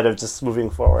instead of just moving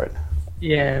forward.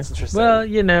 Well,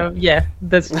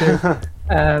 that's true.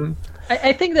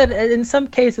 I think that in some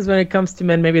cases when it comes to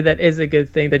men, maybe that is a good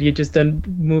thing, that you just don't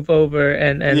move over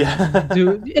and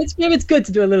do. It's good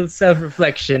to do a little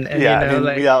self-reflection. And,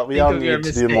 we all need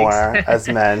to do more as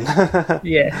men.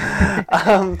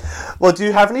 Well, do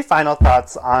you have any final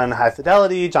thoughts on High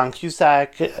Fidelity, John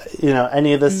Cusack,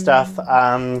 any of this stuff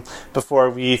before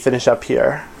we finish up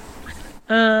here?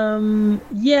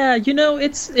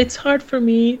 It's hard for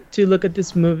me to look at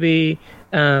this movie.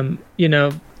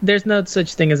 There's no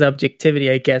such thing as objectivity,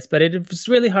 I guess, but it was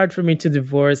really hard for me to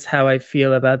divorce how I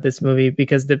feel about this movie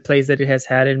because the place that it has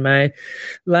had in my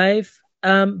life.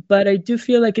 But I do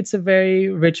feel like it's a very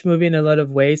rich movie in a lot of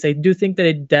ways. I do think that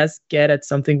it does get at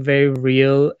something very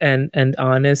real and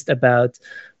honest about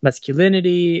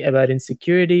masculinity, about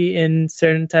insecurity in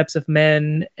certain types of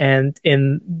men, and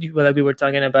like we were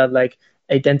talking about, like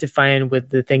identifying with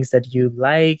the things that you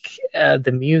like,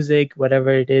 the music, whatever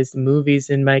it is, movies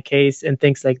in my case, and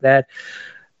things like that.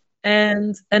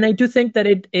 And I do think that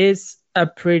it is a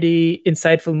pretty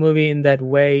insightful movie in that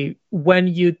way when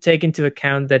you take into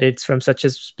account that it's from such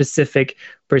a specific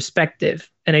perspective.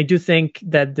 And I do think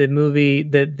that the movie,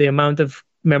 the amount of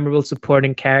memorable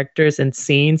supporting characters and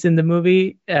scenes in the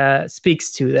movie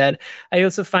speaks to that. I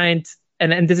also find,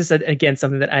 and this is again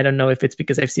something that I don't know if it's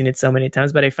because I've seen it so many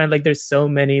times, but I find like there's so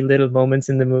many little moments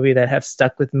in the movie that have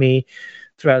stuck with me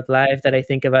throughout life that I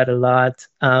think about a lot.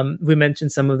 We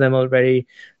mentioned some of them already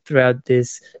throughout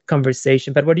this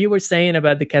conversation, but what you were saying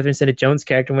about the Catherine Zeta-Jones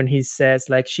character, when he says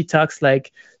like she talks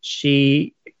like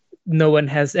no one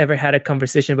has ever had a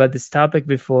conversation about this topic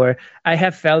before. I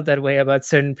have felt that way about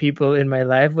certain people in my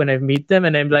life when I meet them,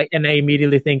 and I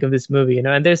immediately think of this movie,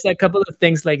 and there's a couple of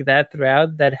things like that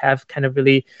throughout that have kind of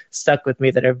really stuck with me,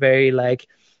 that are very, like,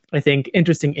 I think,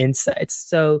 interesting insights.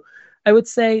 So I would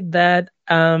say that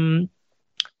I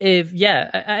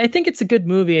think it's a good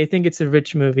movie. I think it's a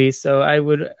rich movie. So I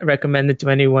would recommend it to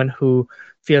anyone who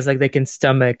feels like they can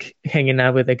stomach hanging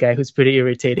out with a guy who's pretty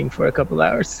irritating for a couple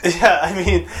hours. Yeah, I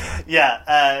mean,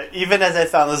 even as I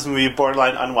found this movie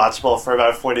borderline unwatchable for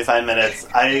about 45 minutes,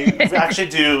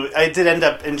 I did end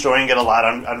up enjoying it a lot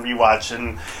on rewatch,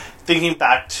 and thinking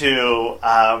back to,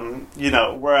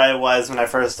 where I was when I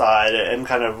first saw it and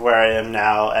kind of where I am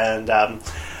now. And, I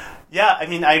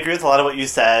mean, I agree with a lot of what you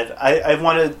said. I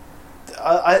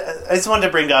just wanted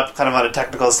to bring up, kind of on a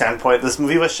technical standpoint, this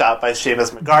movie was shot by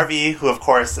Seamus McGarvey, who, of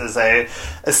course, is a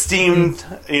esteemed,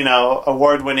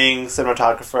 award-winning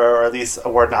cinematographer, or at least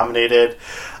award-nominated.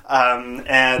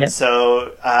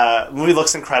 So the movie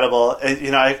looks incredible.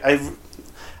 I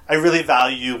really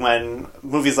value when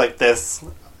movies like this,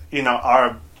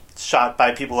 are shot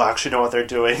by people who actually know what they're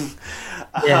doing,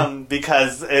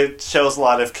 because it shows a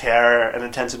lot of care and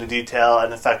attention to detail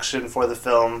and affection for the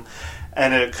film.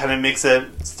 And it kind of makes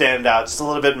it stand out just a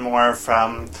little bit more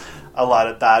from a lot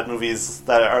of bad movies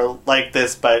that are like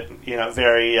this, but,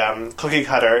 very cookie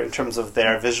cutter in terms of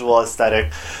their visual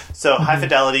aesthetic. So High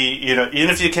Fidelity, even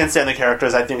if you can't stand the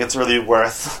characters, I think it's really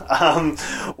worth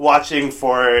watching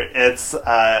for its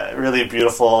really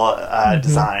beautiful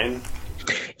design.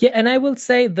 Yeah, and I will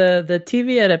say the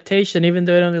TV adaptation, even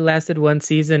though it only lasted one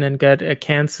season and got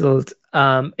canceled,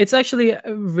 it's actually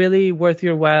really worth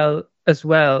your while as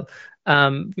well.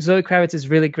 Zoe Kravitz is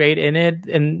really great in it,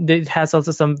 and it has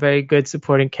also some very good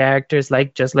supporting characters,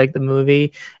 just like the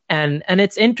movie. And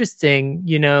it's interesting,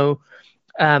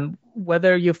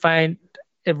 whether you find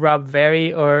Rob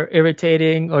very or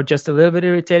irritating or just a little bit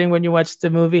irritating when you watch the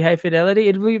movie High Fidelity,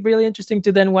 it'll be really interesting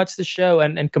to then watch the show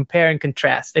and compare and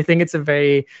contrast. I think it's a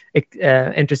very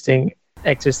interesting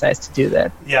exercise to do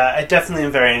that. Yeah, I definitely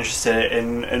am very interested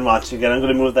in watching it. I'm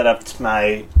going to move that up to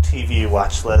my TV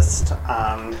watch list.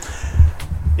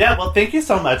 Well, thank you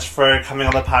so much for coming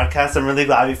on the podcast. I'm really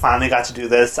glad we finally got to do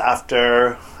this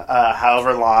after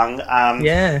however long.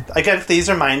 Again, please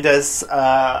remind us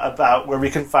about where we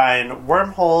can find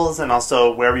Wormholes, and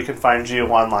also where we can find you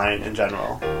online in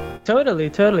general. Totally.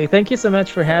 Thank you so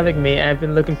much for having me. I've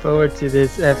been looking forward to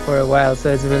this for a while,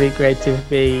 so it's really great to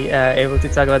be able to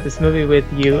talk about this movie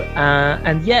with you.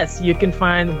 And yes, you can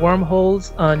find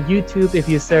Wormholes on YouTube if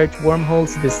you search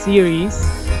Wormholes the series.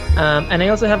 And I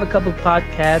also have a couple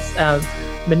podcasts.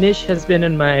 Manish has been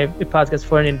in my podcast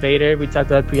Foreign Invader. We talked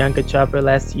about Priyanka Chopra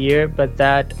last year, but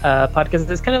that podcast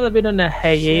is kind of a bit on a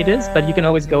hiatus, but you can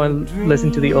always go and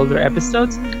listen to the older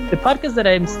episodes. The podcast that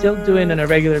I'm still doing on a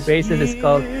regular basis is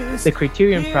called The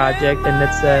Criterion Project, and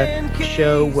it's a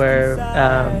show where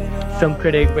film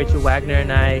critic Rachel Wagner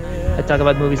and I talk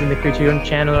about movies in the Criterion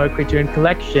Channel or Criterion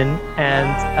Collection,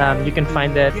 and you can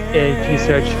find that if you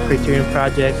search Criterion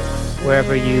Project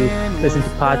wherever you listen to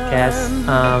podcasts.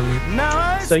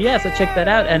 So check that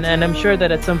out. And I'm sure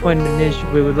that at some point,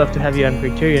 Manish, we would love to have you on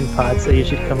Criterion Pod, so you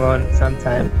should come on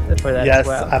sometime for that as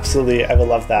well. Yes, absolutely. I would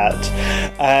love that.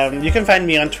 You can find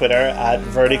me on Twitter at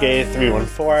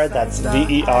Vertigay314. That's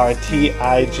VERTIGAY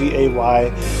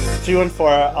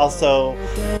 314. Also,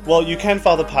 you can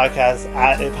follow the podcast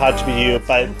at APodToBeYou,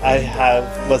 but I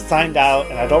was signed out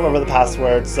and I don't remember the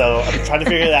password, so I'm trying to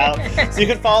figure it out. So you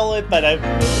can follow it, but I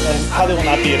probably will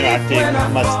not be interacting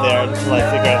much there until I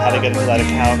figure out how to get into that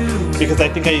account, because I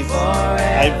think I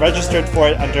registered for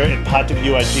it under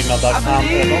podtobeyu@gmail.com,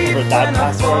 and I don't remember that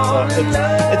password, so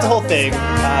it's a whole thing.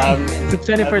 It's a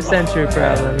 21st century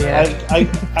problem, yeah.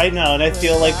 I know, and I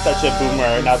feel like such a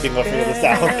boomer not being able to figure this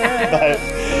out,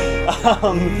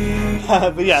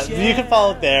 but you can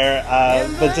follow it there,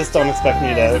 but just don't expect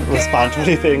me to respond to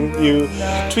anything you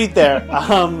tweet there.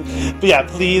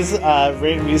 Please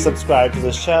rate and subscribe to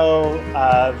the show,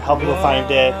 help people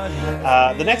find it.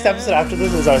 The next episode after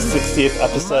this is our 60th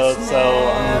episode, so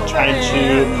I'm trying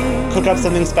to cook up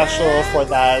something special for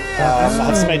that. I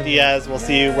have some ideas. We'll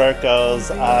see where it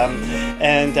goes. I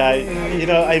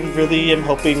really am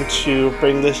hoping to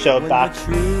bring this show back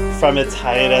from its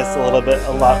hiatus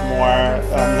a lot more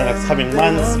in the next coming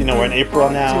months. We're in April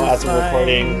now as we're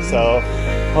recording, so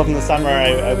hoping the summer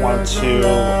I want to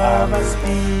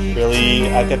really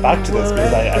get back to this,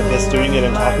 because I miss doing it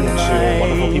and talking to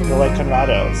wonderful people like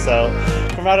Conrado. So,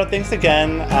 Conrado, thanks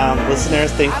again.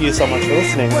 Listeners, thank you so much for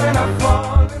listening.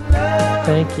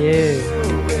 Thank you.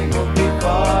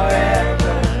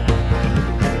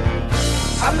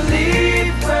 I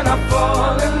believe when I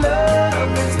fall in love,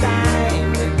 this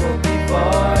time it will be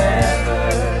forever.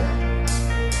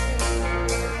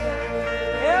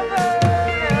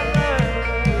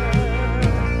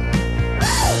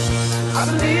 I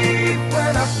believe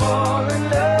when I fall in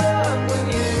love.